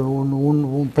ka dhe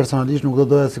unë personalisht nuk do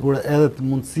doja sigurisht edhe të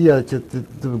mundësia që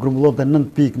të grumbullonte 9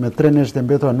 pikë me 3 ndeshje të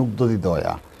mbetura nuk do t'i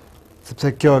doja.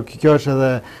 Sepse kjo është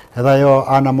edhe ajo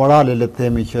ana morale, le të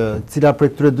themi, që cila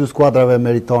prej këtyre 2 skuadrave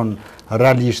meriton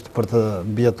realisht për të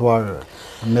mbijetuar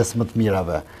mes më të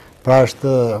mirave. Pra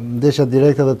është ndeshja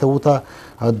direkte dhe Teuta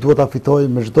duhet ta fitojë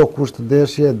me çdo kusht të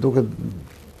ndeshje,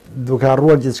 duke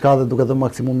harruar gjithçka dhe duke dhënë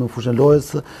maksimumin në fushën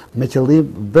lojës, me qëllim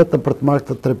vetëm për të marrë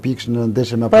këtë 3 pikë në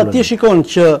ndeshjen me Apolloninë. Pra ti shikon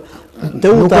që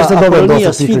Teuta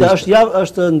Apollonia sfida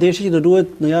është ndeshje që do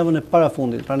duhet në javën e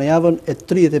parafundit, pra në javën e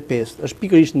 35. Është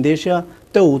pikërisht ndeshja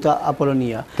Teuta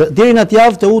Apollonia. Deri në atë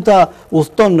javë Teuta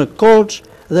udhton në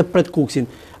Korçë dhe pret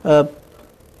Kuksin.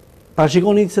 Pa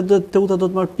shikoni se Teuta do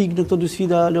të marrë pikë në këto 2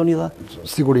 sfida, Leonidha?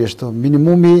 Sigurisht,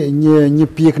 minimumi një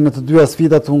pikë në të 2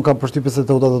 sfidat unë kam përshtypjen se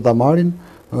Teuta do ta marrin.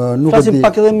 Flasim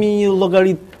pak edhe me një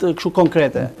llogaritë kështu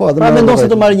konkrete. Pra mendon se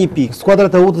do marrë një pikë. Skuadra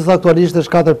e Teutës aktualisht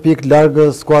është 4 pikë larg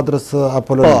skuadrës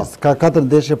Apollonisë. Ka 4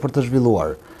 ndeshje për të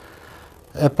zhvilluar.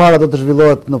 E para do të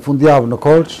zhvillohet në fundjavë në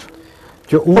Korçë,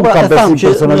 që unë kam besim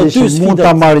personalisht mund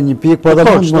ta marrë një pikë, po edhe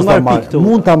mund mos ta marrë.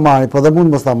 Mund ta marrë, po edhe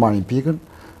mund mos ta marrë një pikën.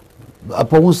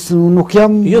 Apo unë nuk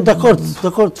jam... Jo, dakord,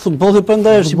 futbolli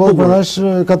prandaj është i bukur. Prandaj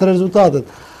është ka 3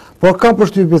 rezultatet. Por kam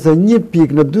përshtypjen se një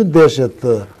pikë në 2 ndeshjet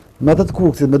me atë të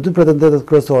Kuksit, me 2 pretendentet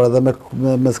kryesore dhe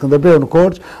me Skënderbeu në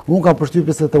Korçë, unë kam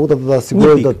përshtypjen se Teuta do ta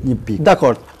sigurojë dot një pikë.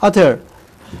 Dakord. Atëherë,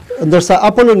 ndërsa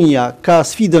Apollonia ka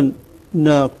sfidën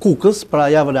në Kukës,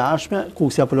 pra javën e ardhshme,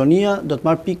 Kuksi Apollonia do të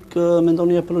marrë pikë,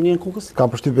 mendoni Apollonia në Kukës?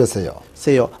 Kam përshtypjen se jo.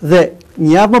 Se jo. Dhe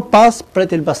një javë më pas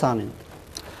pret Elbasanin.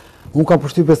 Unë kam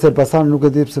përshtypjen se Elbasani nuk e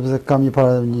di sepse kam një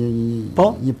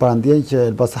parandjen që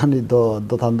Elbasani do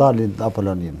ta ndalin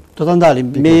Apolloninë. Do ta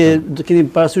ndalin. Do keni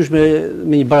parasysh me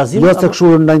një barazim? Jo se kështu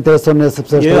na intereson ne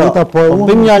sepse është Teuta, po unë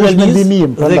bëjmë një analizë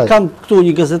dhe kam këtu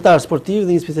një gazetar sportiv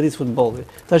dhe një specialist futbolli.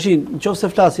 Tash,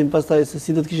 nëse flasim pastaj se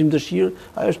si do të kishim dëshirë,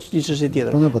 ajo është një çështje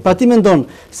tjetër. Pra ti mendon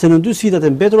se në 2 sfidat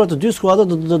e mbetura të 2 skuadrat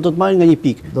do të marrin nga një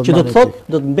pikë, që do të thotë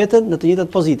do të mbeten në të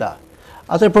njëjtat pozita.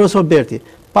 Atëherë profesor Berti,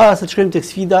 para se të shkojmë tek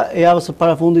sfida e javës së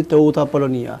parafundit Teuta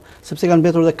Apollonia, sepse kanë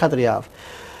mbetur edhe 4 javë.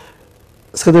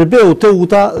 Skënderbeu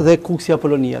Teuta dhe Kuksi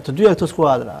Apollonia, të dyja këto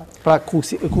skuadra. Pra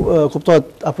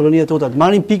kuptohet Apollonia Teuta të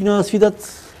marrin pikë në sfidat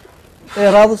e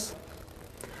radhës?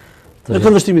 Në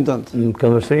këndvështrimin tënd. Në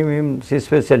këndvështrimin im si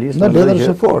specialist. Në letër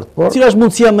është fort. Cila është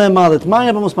mundësia më e madhe të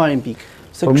marrin apo mos marrin pikë?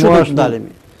 Se kështu do të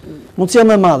ndalemi. Mundësia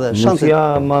më e madhe, shanset.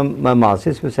 Mundësia më e madhe,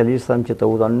 si specialist them që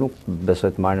Teuta nuk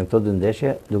besoj të marrin këto 2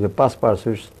 ndeshje, duke pas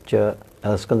parasysh që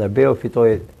edhe Skënderbeu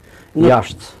fitoi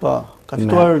jashtë. Po, ka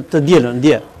fituar të dielën,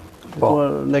 dje. Po,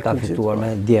 ka fituar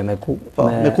me dje me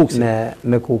Kuksin.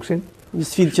 Me Kuksin. Një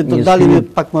sfidë që do të dalin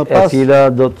pak më pas. E cila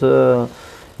do të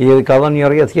i ka dhënë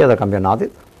një rrjet tjetër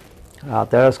kampionatit.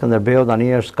 Atëherë Skënderbeu tani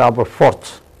është kapur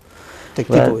fort Tek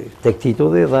titulli. Tek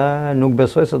titulli dhe nuk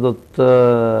besoj se do të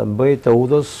bëj të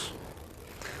udhës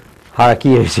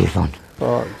harakiri, si thonë. Po,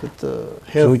 të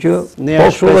hedhë nea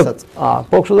shpresat.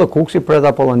 Po kështu dhe Kuksi pret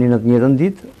Apolloninë të njëjtën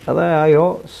ditë, edhe ajo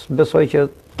besoj që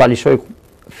ta lishoj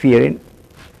firin,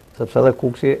 sepse edhe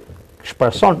Kuksi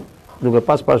shpreson duke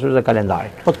pas parasysh dhe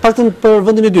kalendarin. Po të paktën për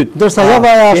vendin e dytë, ndërsa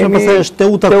java e jashtme pastaj është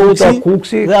Teuta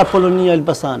Kuksi dhe Apollonia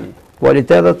Elbasani.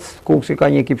 Kualitetet, Kuksi ka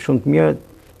një ekip shumë të mirë,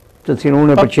 të cilën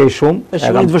unë e pëlqej shumë. Është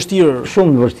shumë të vështirë.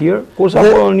 Shumë të vështirë. Kurse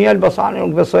Apollonia Elbasani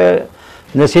nuk besoj,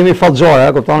 nëse jemi fallxore,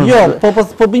 kupton? Jo, po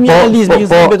bëjmë një analizë,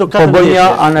 po bëjmë një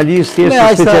analizë si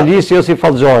specialist, jo si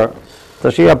fallxore.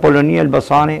 Tash Apollonia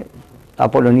Elbasani,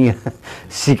 Apollonia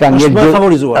si ka ngel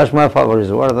është më e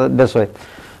favorizuar dhe besoj.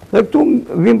 Dhe këtu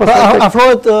vim pastaj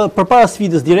afrohet përpara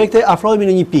sfidës direkte, afrohemi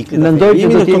në një pikë. Mendoj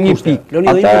që do të jetë një pikë.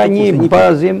 Atëra një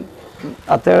barazim,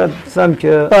 atëra them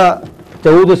që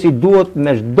Teudës i duhet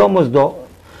me çdo mosdo,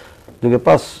 duke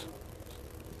pas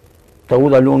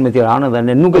Teuda luan me Tiranën dhe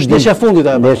ne nuk është ndeshja fundit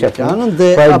ajo me Tiranën dhe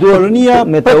Apollonia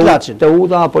me Teuda.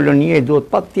 Teuda Apollonia i duhet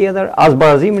patjetër, as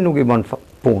barazimi nuk i bën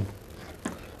punë.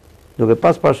 Duke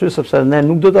pas parasysh sepse ne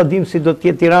nuk do ta dimë si do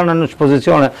të jetë Tirana në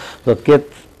ç'pozicione, do të ketë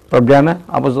probleme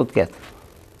apo s'do të ketë.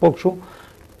 Po kështu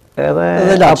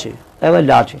edhe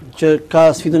Laçi që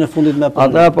ka sfidën e fundit me Apollonia.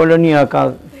 Atë Apollonia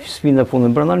ka sfidën e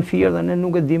fundit brenda në firë dhe ne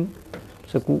nuk e dimë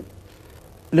se ku.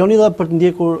 Leonidha, për të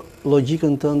ndjekur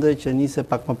logjikën tënde që nise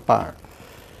pak më parë.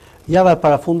 Java e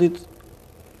parafundit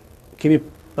kemi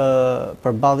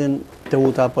përballjen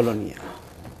Teuta Apollonia.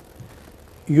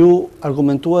 Ju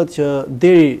argumentuat që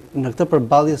deri në këtë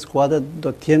përballje skuadrat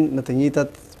do të jenë në të njëjtat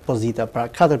pozita, pra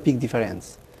 4 pikë diferencë.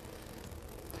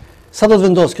 Sa do të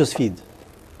vendosë kjo sfidë?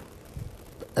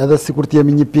 Edhe sikur të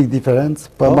jemi 1 pikë diferencë,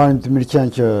 po marrim të mirë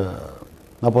qenë që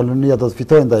Apollonia do të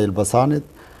fitojë ndaj Elbasanit.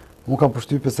 Unë kam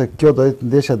përshtypjen se kjo do jetë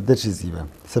ndeshja decisive,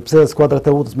 sepse skuadrat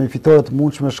e Utës me fitore të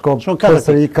mundshme shkojnë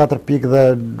përsëri 4 pikë dhe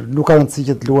nuk ka rëndësi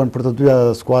që të luajnë për të dyja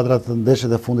skuadrat në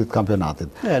ndeshjet e fundit të kampionatit.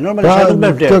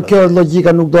 Normalisht kjo logjika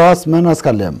nuk do as mend as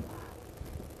kalem.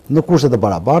 Në kushtet e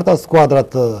barabarta, skuadrat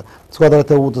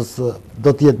e Utës do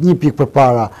të jetë 1 pikë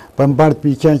përpara, për mbarit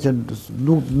për qenë që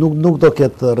nuk do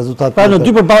ketë rezultat. Pra në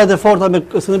 2 përballjet e forta me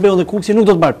Skënderbeun dhe Kuksi nuk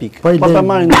do të marr pikë. Po ta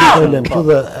marrin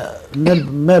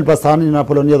me Elbasanin në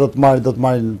Apollonia do të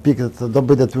marrin pikët, do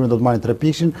bëjë detyrën, do të marrin 3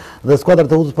 pikëshin dhe skuadrat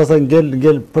e Utës pastaj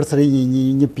ngel përsëri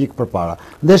 1 pikë përpara.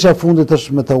 Ndeshja e fundit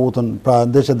është me Teutën, pra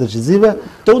ndeshja decisive.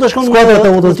 Teuta shkon skuadrat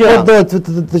e Utës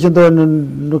të qëndrojnë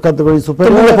në kategorinë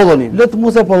superiore. Le të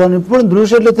mos Apollonin, por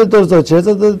ndryshe le të dorëzojë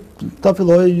Qeset dhe ta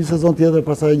fillojë një sezon tjetër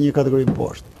pastaj një kategori më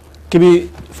poshtë. Kemi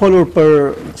folur për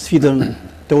sfidën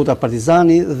Teuta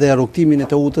Partizani dhe rrugtimin e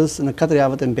Teutës në 4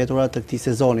 javët e mbetura të këtij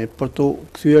sezoni për të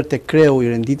kthyer te kreu i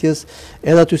renditjes.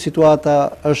 Edhe aty situata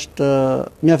është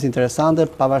mjaft interesante,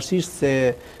 pavarësisht se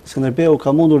Skënderbeu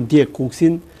ka mundur djeg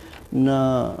Kuksin në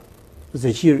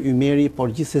Zeqir Ymeri, por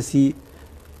gjithsesi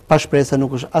pa shpresë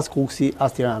nuk është as Kuksi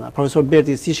as Tirana. Profesor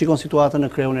Berti, si shikon situatën në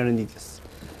kreun e renditjes?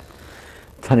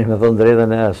 Tani me thënë drejtën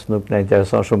nuk na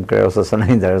intereson shumë kreu, se na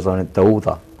intereson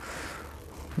Teuta.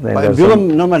 Pa e mbyllëm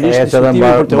normalisht diskutimin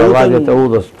për Teutën,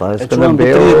 e quajmë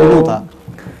 30 minuta.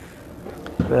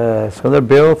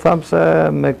 Skënderbeu tham se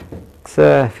me këtë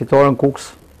fitoren Kuks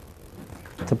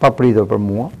të papritur për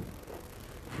mua.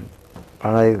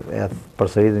 Prandaj e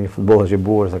përsëritë një futboll që i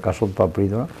bukur se ka shumë të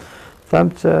papritura. Tham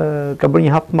se ka bërë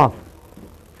një hap të madh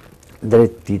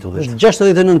drejt titullit. Është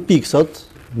 69 pikë sot.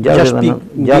 6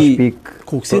 pikë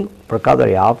Kuksin për 4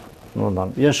 javë,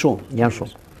 domethënë janë shumë. Janë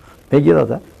shumë.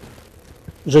 Megjithatë,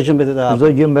 çdo gjë mbetet e hapur. Çdo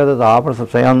gjë mbetet e hapur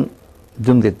sepse janë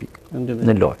 12 pikë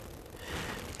në lojë.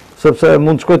 Sepse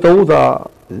mund të shkojë Teuta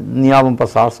në javën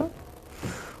pasardhëse.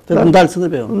 Të ndalë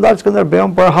Skënderbeun. Ndalë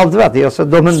Skënderbeun për hallt vetë, ose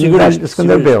do më ndalë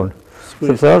Skënderbeun.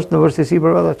 Sepse është në vështirësi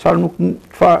për vetë, çfarë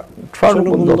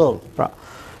nuk ndodh. Pra,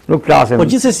 nuk flasim. Po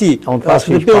gjithsesi,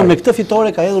 Skënderbeu me këtë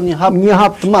fitore ka hedhur një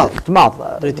hap të madh.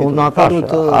 Unë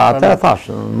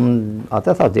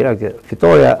atë thash direkt,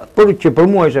 fitoria për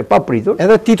mua ishte papritur.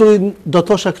 Edhe titulli do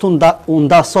thosha këtu u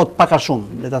nda sot pak a shumë,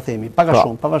 le ta themi, pak a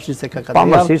shumë, pavarësisht se ka 4 javë.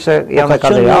 Pavarësisht se janë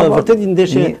 4 javë. Vërtet një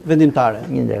ndeshje vendimtare.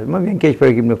 Një ndeshje. Më vjen keq për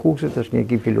ekipin e Kuksit, është një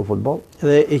ekip që lu futboll.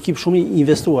 Dhe ekip shumë i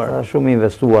investuar. Shumë i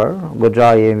investuar,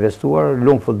 Goxhai e investuar,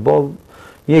 lu futboll.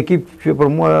 Një ekip që për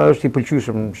mua është i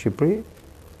pëlqyeshëm në Shqipëri,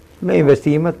 me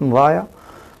investimet mëdha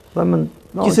dhe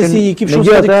Kise si ekip shumë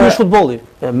se ky është futbolli.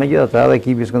 Megjithatë, edhe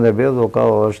ekipi Skënderbeut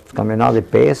është kampionati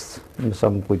 5, nëse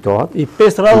më kujtohet. I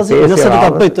 5 radhazi, nëse do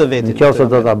ta bëj të vetin. Nëse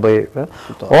do ta bëj.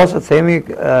 Ose themi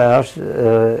është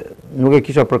nuk e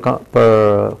kisha për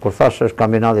kur thash është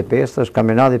kampionati 5, është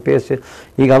kampionati 5 që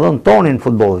i ka dhënë tonin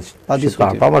futbollit.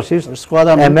 Pavarësisht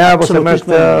skuadra e merr apo se merr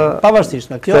pavarësisht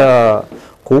nga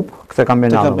kjo këtë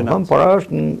kampionat, por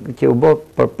është që u bë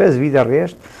për 5 vite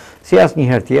rresht, si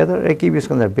asnjëherë tjetër, ekipi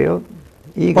Skënderbeut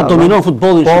po dominon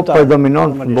futbollin shqiptar. Po dominon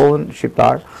futbollin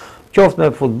shqiptar. Qoftë me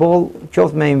futboll,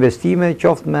 qoftë me investime,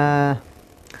 qoftë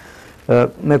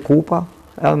me kupa,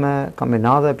 edhe me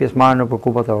kampionate, pjesëmarrje në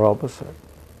Kupat e Evropës.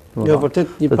 Jo, vërtet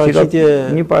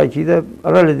një paraqitje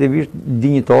relativisht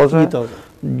dinjitoze.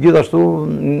 Gjithashtu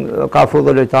ka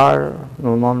frudhë lojtar,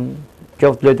 domethënë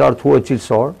qoftë lojtar të huaj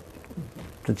cilësor,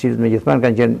 të cilët megjithënë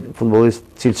kanë qenë futbollistë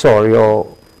cilësor, jo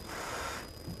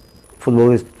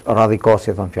futbollistë radikos,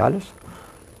 si thon fjalës.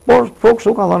 Por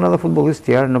kështu ka dhënë edhe futbollistë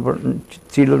tjerë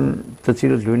të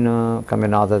cilët luajnë në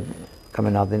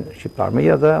kampionatin shqiptar.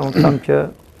 Megjithatë, unë them që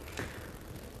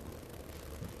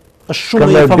është shumë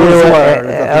i favorizuar,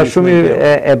 është shumë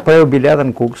e preu biletën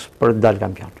Kukës për të dalë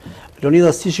kampion.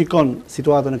 Leonidha, si shikon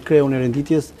situatën në kreun e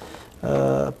renditjes,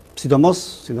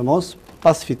 sidomos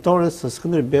pas fitores së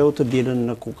Skënderbeut të dielën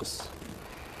në Kukës?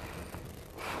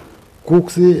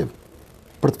 Kuksi,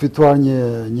 për të fituar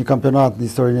një kampionat në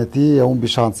historinë e tij, e humbi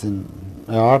shansin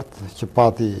e artë që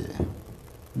pati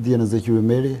dielën e Zeqyri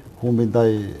Meri, humbi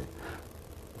ndaj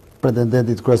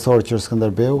pretendentit kryesor që është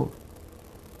Skënderbeu,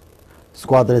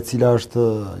 skuadra e cila është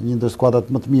një ndër skuadrat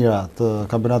më të mira të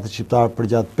kampionatit shqiptar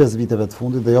përgjatë 5 viteve të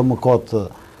fundit, dhe jo më kot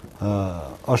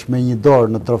është me një dorë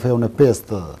në trofeun e 5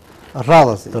 të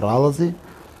Rradhazi.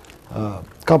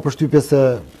 Kam përshtypje se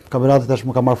kampionati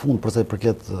tashmë ka marrë fund për sa i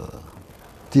përket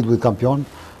titullit kampion,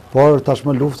 por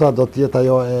tashmë lufta do të jetë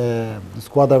ajo e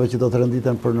skuadrave që do të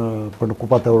renditen për në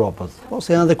Kupat e Evropës. Po,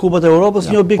 se janë dhe Kupat e Evropës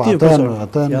një objektiv profesor.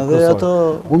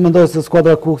 Unë mendoj se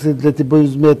skuadra Kukësit le t'i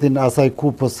bëjë zmetin asaj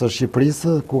Kupës së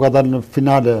Shqipërisë, ku ka dalë në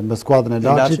finale me skuadrën e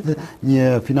Laçit,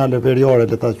 një finale veriore,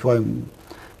 le ta quajmë,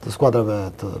 të skuadrave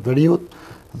të veriut,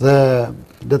 dhe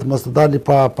le të mos të dali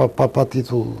pa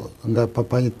titull,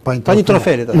 pa një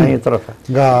trofe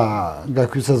nga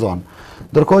ky sezon.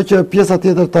 Ndërkohë që pjesa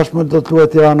tjetër tashmë do të luajë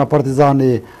Tirana,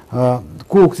 Partizani,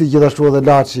 Kuksi, gjithashtu edhe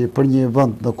Laçi për një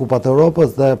vend në Kupat e Evropës,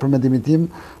 dhe për mendimin tim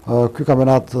ky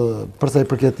kampionat përsa i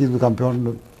përket titullit kampion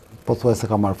pothuajse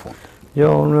ka marrë fund. Jo,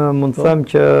 unë mund të them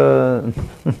që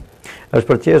është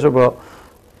përqeshur, po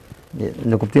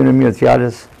në kuptimin e mirë të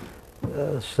fjalës,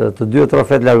 të dy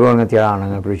trofet largohen nga Tirana,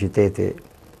 nga kryeqyteti.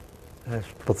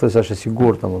 Pothuajse është e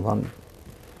sigurt, domethënë.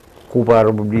 Kupa e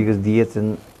Republikës dihet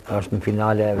është në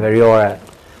finale veriore,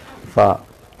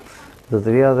 do të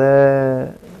vija dhe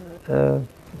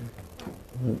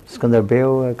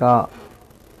Skënderbeu e ka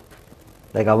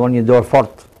vënë një dorë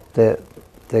fort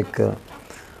tek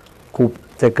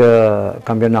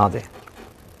kampionati.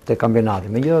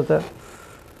 Megjithatë,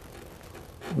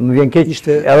 më vjen keq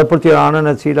edhe për Tiranën,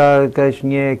 e cila ka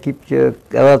një ekip që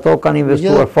edhe ato kanë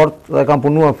investuar fort dhe kanë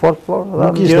punuar fort, por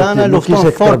Tirana lufton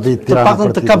fort, të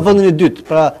paktën të kap vendin e dytë,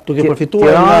 pra duke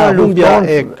përfituar nga humbja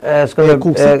e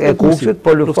Kukësit,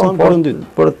 po lufton fort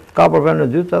për të kapur vendin e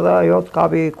dytë, edhe ajo të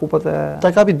kapi kupat e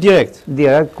ta kapi direkt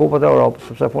Kupat e Evropës,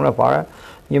 sepse puna e parë,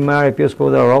 një marrje pjesë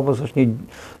Kupat e Evropës është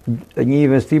një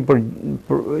investim për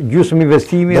gjysmë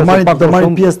investimi. Do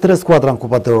marrin pjesë 3 skuadra në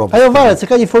Kupat e Evropës. Ajo varet se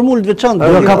ka një formulë të veçantë.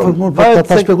 Ajo ka formulë,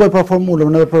 ta shpjegoj për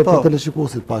formulën, edhe për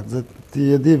teleshikuesit pak, se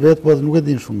ti e di vetë, po nuk e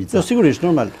din shumica. Jo, sigurisht,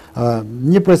 normal.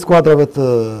 Një prej skuadrave të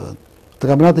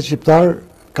kampionatit shqiptar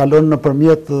kalon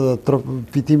nëpërmjet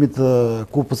fitimit të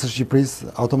Kupës së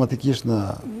Shqipërisë automatikisht në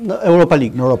Europa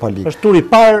League. Është turi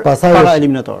parë para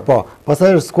eliminator. Po,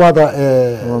 pastaj është skuadra e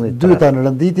dyta në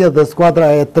renditje dhe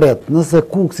skuadra e tretë. Nëse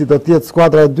Kuksi do të jetë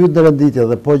skuadra e dytë në renditje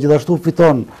dhe po gjithashtu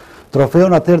fiton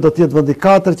trofeun, atëherë do të jetë vendi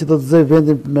 4 që do të zëjë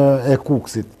vendin e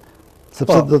Kuksit.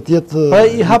 Sepse do të jetë pra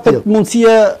i hapet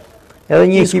mundësia edhe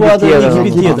një ekipi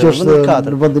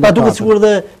tjetër, pa duket sikur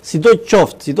dhe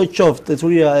sidoqoftë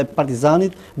ecuria e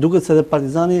Partizanit, duket se edhe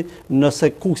Partizani, nëse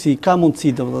Kuksi ka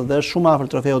mundësi dhe është shumë afër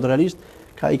trofeut realisht,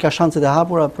 i ka shanset e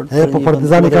hapura për një po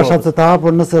Partizani ka shanset e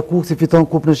hapur nëse Kuksi fiton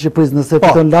Kupën e Shqipërisë, nëse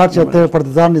fiton Laçi, atëherë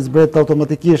Partizani zbret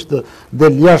automatikisht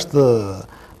del jashtë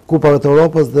Kupave të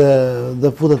Evropës dhe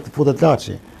futet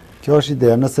Laçi. Kjo është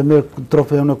ideja, nëse merr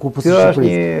trofeun e Kupës së Shqipërisë.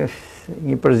 Kjo është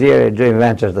një përzierje joint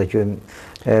venture, të quajmë.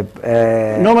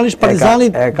 Normalisht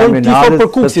Partizani bën tifo për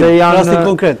Kuksin, rastin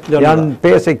konkret. Janë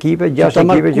 5 ekipe, 6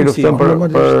 ekipe që luftojnë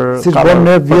për siç bën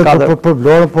ne vjet për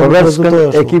Vlorën, por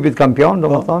vetëm ekipit kampion,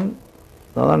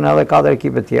 domethënë edhe 4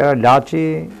 ekipe tjera, Laçi,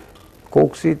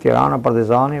 Koksi, Tirana,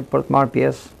 Partizani për të marrë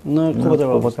pjesë në Kupën e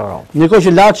Evropës. Evropës. Ndërkohë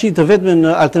që Laçi të vetmen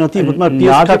alternativë për të marrë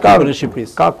pjesë ka Kupën e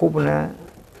Shqipërisë. Ka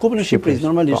Kupën e Shqipërisë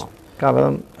normalisht. Ka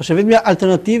vetëm është vetëm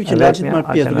alternativë që Laçi të marrë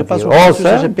pjesë, duke pasur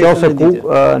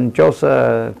nëse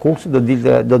Kuksi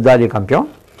do dalë kampion.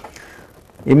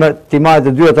 Ti marrë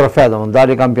të dyja trofe,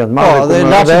 dalë kampion. Dhe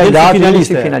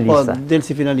Laçi finaliste. Del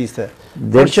si finaliste.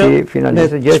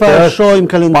 Çfarë shohim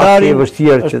kalendarin,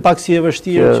 është pak si e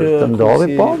vështirë që të ndodhi,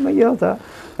 po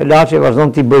megjithatë Laçi vazhdon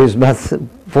të bëjë hizmet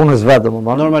punës vet,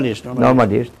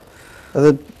 normalisht.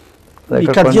 Edhe i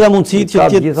ka të gjitha mundësitë që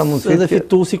të jetë edhe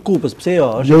fituesi kupës, pse jo?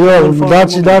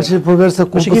 Laçi përveç se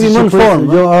kupës është më në formë.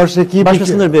 Jo,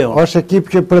 është ekip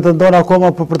që pretendon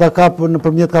akoma për ta kapur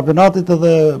nëpërmjet kampionatit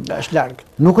edhe është larg.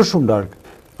 Nuk është shumë larg.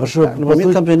 Është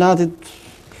nëpërmjet kampionatit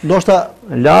ndoshta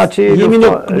Laçi jemi në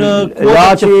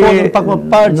kuadër që folën pak më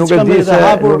parë që ka më të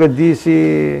hapur. Nuk e di si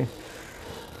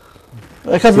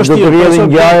e ka të vështirë,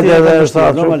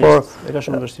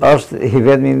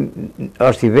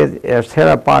 është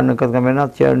hera parë në këtë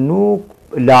kampionat që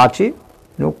Laçi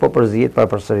nuk po përzihet për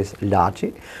përsëris. Laçi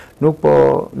nuk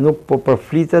po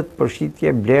përflitet për shitje,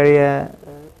 blerje,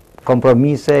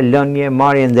 kompromise, lënje,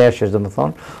 marrje ndeshjes,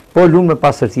 domethënë, po luan me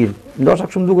pastërti. Ndoshta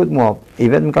kështu më duket mua, i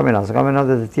vetëm kampionat, se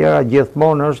kampionatet e tjera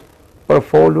gjithmonë është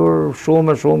përfolur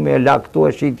shumë, e la këtu,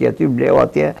 e shitje aty, bleu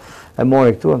atje, e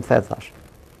mori këtu, më the thash.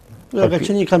 Ka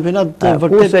qenë një kampionat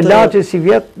vërtet. Kurse Laçi si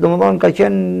vjet, domethënë ka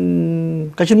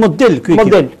qenë model ky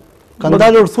ekip. Ka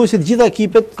ndalur thuajse të gjitha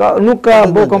ekipet, nuk ka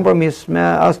bërë kompromis me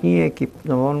asnjë ekip,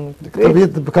 domethënë. Këtë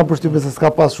vit ka përshtypjen se s'ka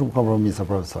pas shumë kompromisa,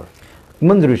 profesor.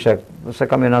 Më ndryshe se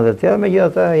kampionatet tjera,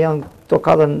 megjithatë janë këto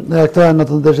katër. Këto janë në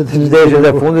të ndeshjet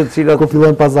e fundit, cilat ku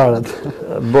fillojnë pazaret.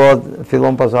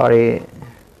 Fillon pazari.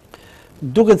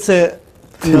 Duket se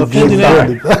në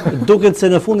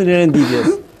fundin e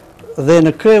renditjes dhe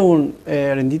në kreun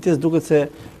e renditjes duket se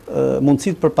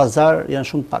mundësitë për pazar janë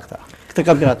shumë të pakta. Këtë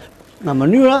kampionat, në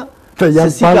mënyra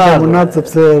janë pak MONAD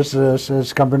sepse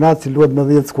është kampionat që luhet me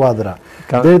 10 skuadra.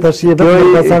 Deri tash e vetëm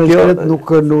pasarin shkret nuk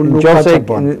ka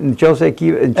çfarë. Nëse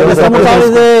ekip,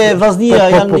 dhe Vaznia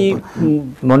janë një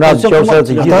MONAD nëse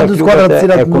të gjitha skuadrat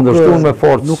e kundërshtuar me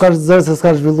forcë. Nuk ka zërë se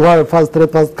s'ka zhvilluar fazë 3,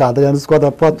 fazë 4, janë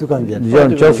skuadra po aty kanë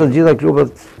vjenë. Nëse të gjitha klubet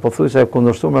pothuajse e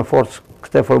kundërshtuar me forcë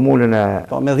këtë formulën e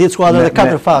me 10 skuadra dhe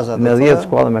 4 faza. Me 10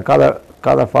 skuadra me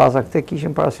 4 faza, këtë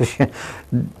kishin parasysh.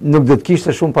 Nuk do të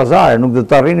kishte shumë pazare, nuk do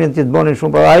të arrinin të bënin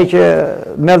shumë pazare. Ai që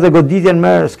merr dhe goditjen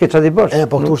merr, s'ke çfarë të bësh.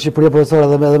 Po këtu Shqipëria profesor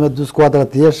edhe me 2 skuadra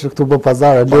të jesh, këtu bë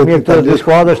pazare. Po mirë, këto 2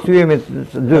 skuadra shtyhemi,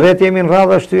 2 vetë jemi në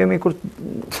radhë, shtyhemi kur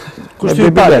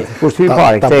shtyhemi parë. Kur shtyhemi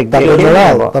parë,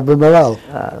 ta bëjmë radhë.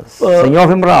 Se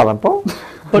njohim radhën, po.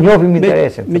 Njohim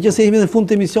interesin. Meqense jemi në fund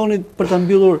të emisionit për ta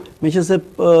mbyllur, meqense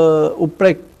u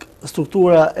prek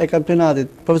struktura e kampionatit.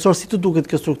 Profesor, si të duket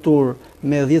kjo strukturë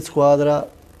me 10 skuadra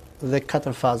dhe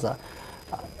 4 faza,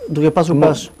 duke pasur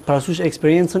parasysh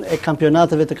eksperiencën e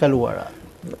kampionateve të kaluara?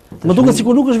 Më duket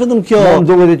sikur nuk është vetëm kjo. Më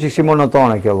duket që si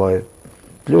monotone kjo lloj.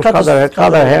 Plus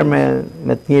 4 herë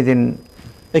me të njëjtin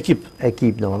ekip,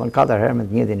 domethënë 4 herë me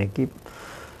të njëjtin ekip.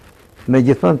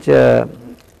 Megjithatë që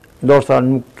ndoshta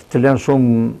nuk të lën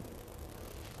shumë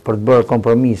për të bërë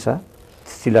kompromise,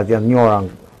 të cilat janë njëra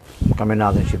në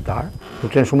kampionatin shqiptar,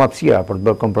 nuk kanë shumë hapësira për të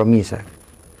bërë kompromise.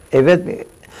 E vetëm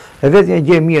një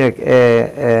gjë e mirë e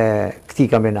këtij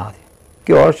kampionati.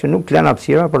 Kjo është që nuk lën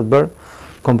hapësira për të bërë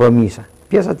kompromise.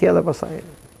 Pjesa tjetër pastaj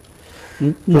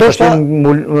ndoshta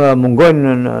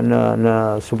mungojnë në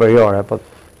superiore, po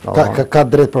ka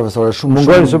drejt profesore, shumë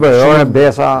mungojnë superiore,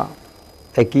 besa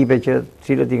ekipe që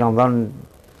cilët i kanë dhënë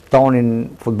tonin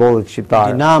futbollit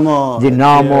shqiptar.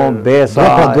 Dinamo,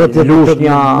 Besa,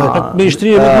 Lushnja,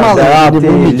 Ministria më të madhe,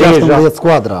 16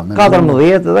 skuadra.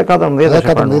 14 dhe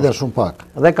 14 është shumë pak.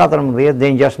 Dhe 14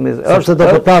 deri në 16. Sepse do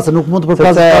përplasë, nuk mund të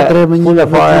përplasë 4 me një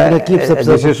ekip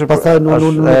sepse pastaj nuk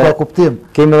ka kuptim.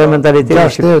 Kemi edhe mentalitetin.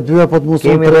 2 apo të mos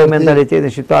kemi edhe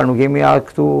mentalitetin shqiptar, nuk kemi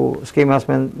këtu, s'kemi as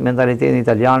mentalitetin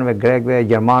italianëve, grekëve,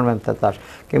 gjermanëve, më tash.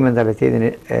 Kemi mentalitetin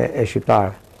e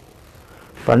shqiptarëve.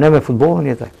 Pra ne me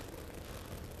futbollin jetë.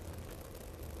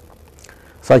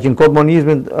 Sa që në kod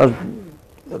monizmin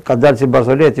ka dalë si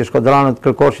Barzoleti, shkodranët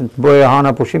kërkoshin të bëjë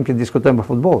hana pushim që diskutojmë për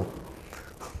futbollin.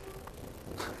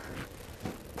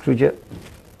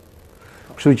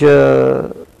 Kështu që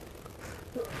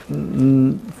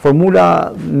formula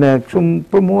me shumë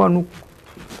për mua nuk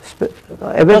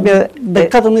me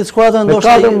 14 skuadra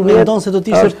ndoshta mendon se do të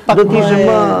ishte pak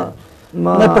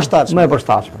më përshtatshme.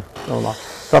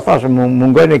 Sa thashë,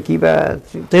 mungojnë ekipe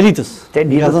të elitës, nga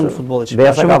dhënë futbollit shqiptar.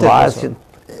 Besa ka vajzë.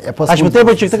 Aq më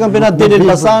tepër që këtë kampionat del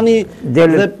Elbasani dhe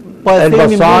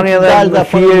Elbasani dhe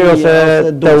Fieri ose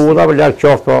Teuta për larkë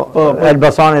qoftë, po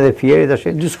Elbasani dhe Fieri tash.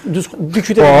 Dy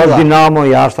qytete. Po është Dinamo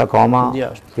jashtë akoma.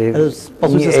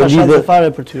 Pasu se s'ka shanse fare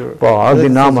për tyre. Po është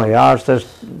Dinamo jashtë,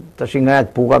 tash ngrehet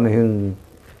puka me hyn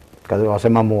ose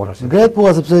Mamora. Ngrehet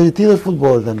puka sepse i tillë është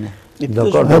futbolli tani. Do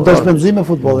shpenzime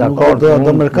futbolli,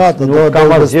 do merkato, nuk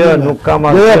kam asgjë, nuk kam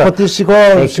asgjë. Jo, po ti shiko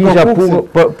puka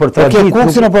për traditë. Ke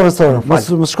kuksin apo profesor?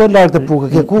 Mos shkoj larg te puka,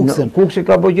 ke kuksin. Kuksi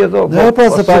ka bëj gjithë. Jo, po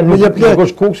se më jep plot.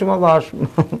 Kush kuksi më vash.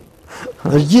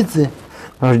 Është gjithsi.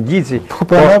 Është gjithsi. Po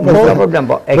ka problem,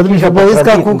 po. E kisha futbollist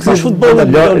ka kuksin futbolli.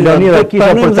 Leonida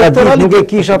kisha për traditë, nuk e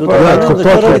kisha për po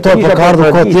ka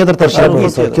kod tjetër tash.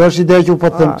 Kjo është ide që u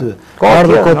po them ty. Ka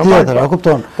kod tjetër, a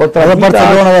kupton? Edhe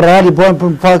Barcelona dhe Reali bën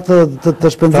për fakt të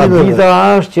shpenzimeve. Tradita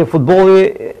është që futbolli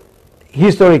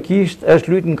historikisht është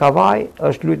luajtur në Kavaj,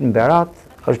 është luajtur në Berat,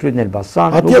 është luajtur në Elbasan,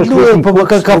 nuk është luajtur, po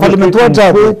ka falimentuar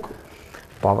gjatë.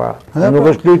 Po,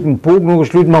 nuk është luajtur në Puk, nuk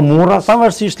është luajtur në Mamurras.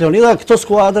 Pavarësisht Leonida, këto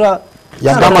skuadra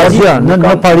janë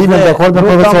në parime dhe akord me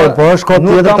profesorë, po është kod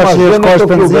tjetër tash është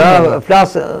shpenzime.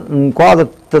 Flas në kuadër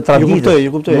të traditës.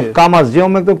 Nuk kam asgjë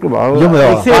me këtë klub.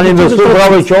 Kanë investuar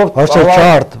bravo i qoftë. Është e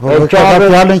qartë. Po ka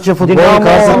fjalën që futbolli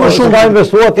ka sa më shumë ka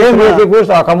investuar ti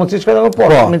sigurisht, ka mundësi shkëta më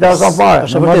poshtë. Më intereson fare.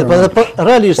 Është vërtet, po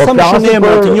realisht sa më shumë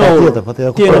emra të njohur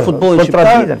ti në futbollin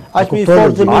shqiptar, aq më i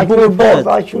fortë dhe më i bukur bëhet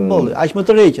futbolli, aq më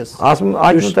tërheqës. Aq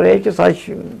më tërheqës, aq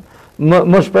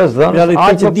më shpresdhënës,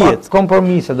 aq më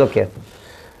kompromise do ketë.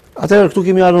 Atëherë këtu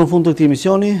kemi ardhur në fund të këtij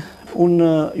emisioni. Unë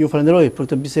ju falenderoj për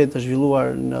këtë bisedë të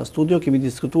zhvilluar në studio. Kemi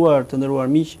diskutuar, të nderuar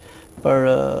miq, për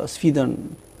sfidën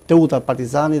Teuta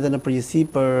Partizani dhe në përgjithësi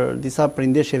për disa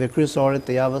prej ndeshjeve kryesore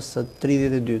të javës së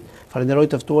 32. Falenderoj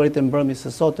të ftuarit e mbrëmjes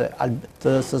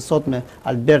së sotme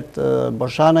Albert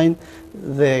Boshanajn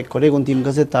dhe kolegun tim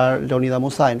gazetar Leonidha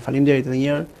Musajn. Faleminderit edhe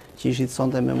një herë që ishit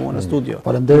sonte me mua në studio.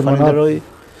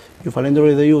 Ju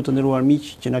falenderoj dhe ju të nderuar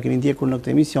miq që na keni ndjekur në këtë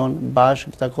emision.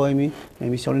 Bashkë të takohemi në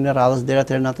emisionin e radhës. Deri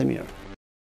atëherë natë mirë.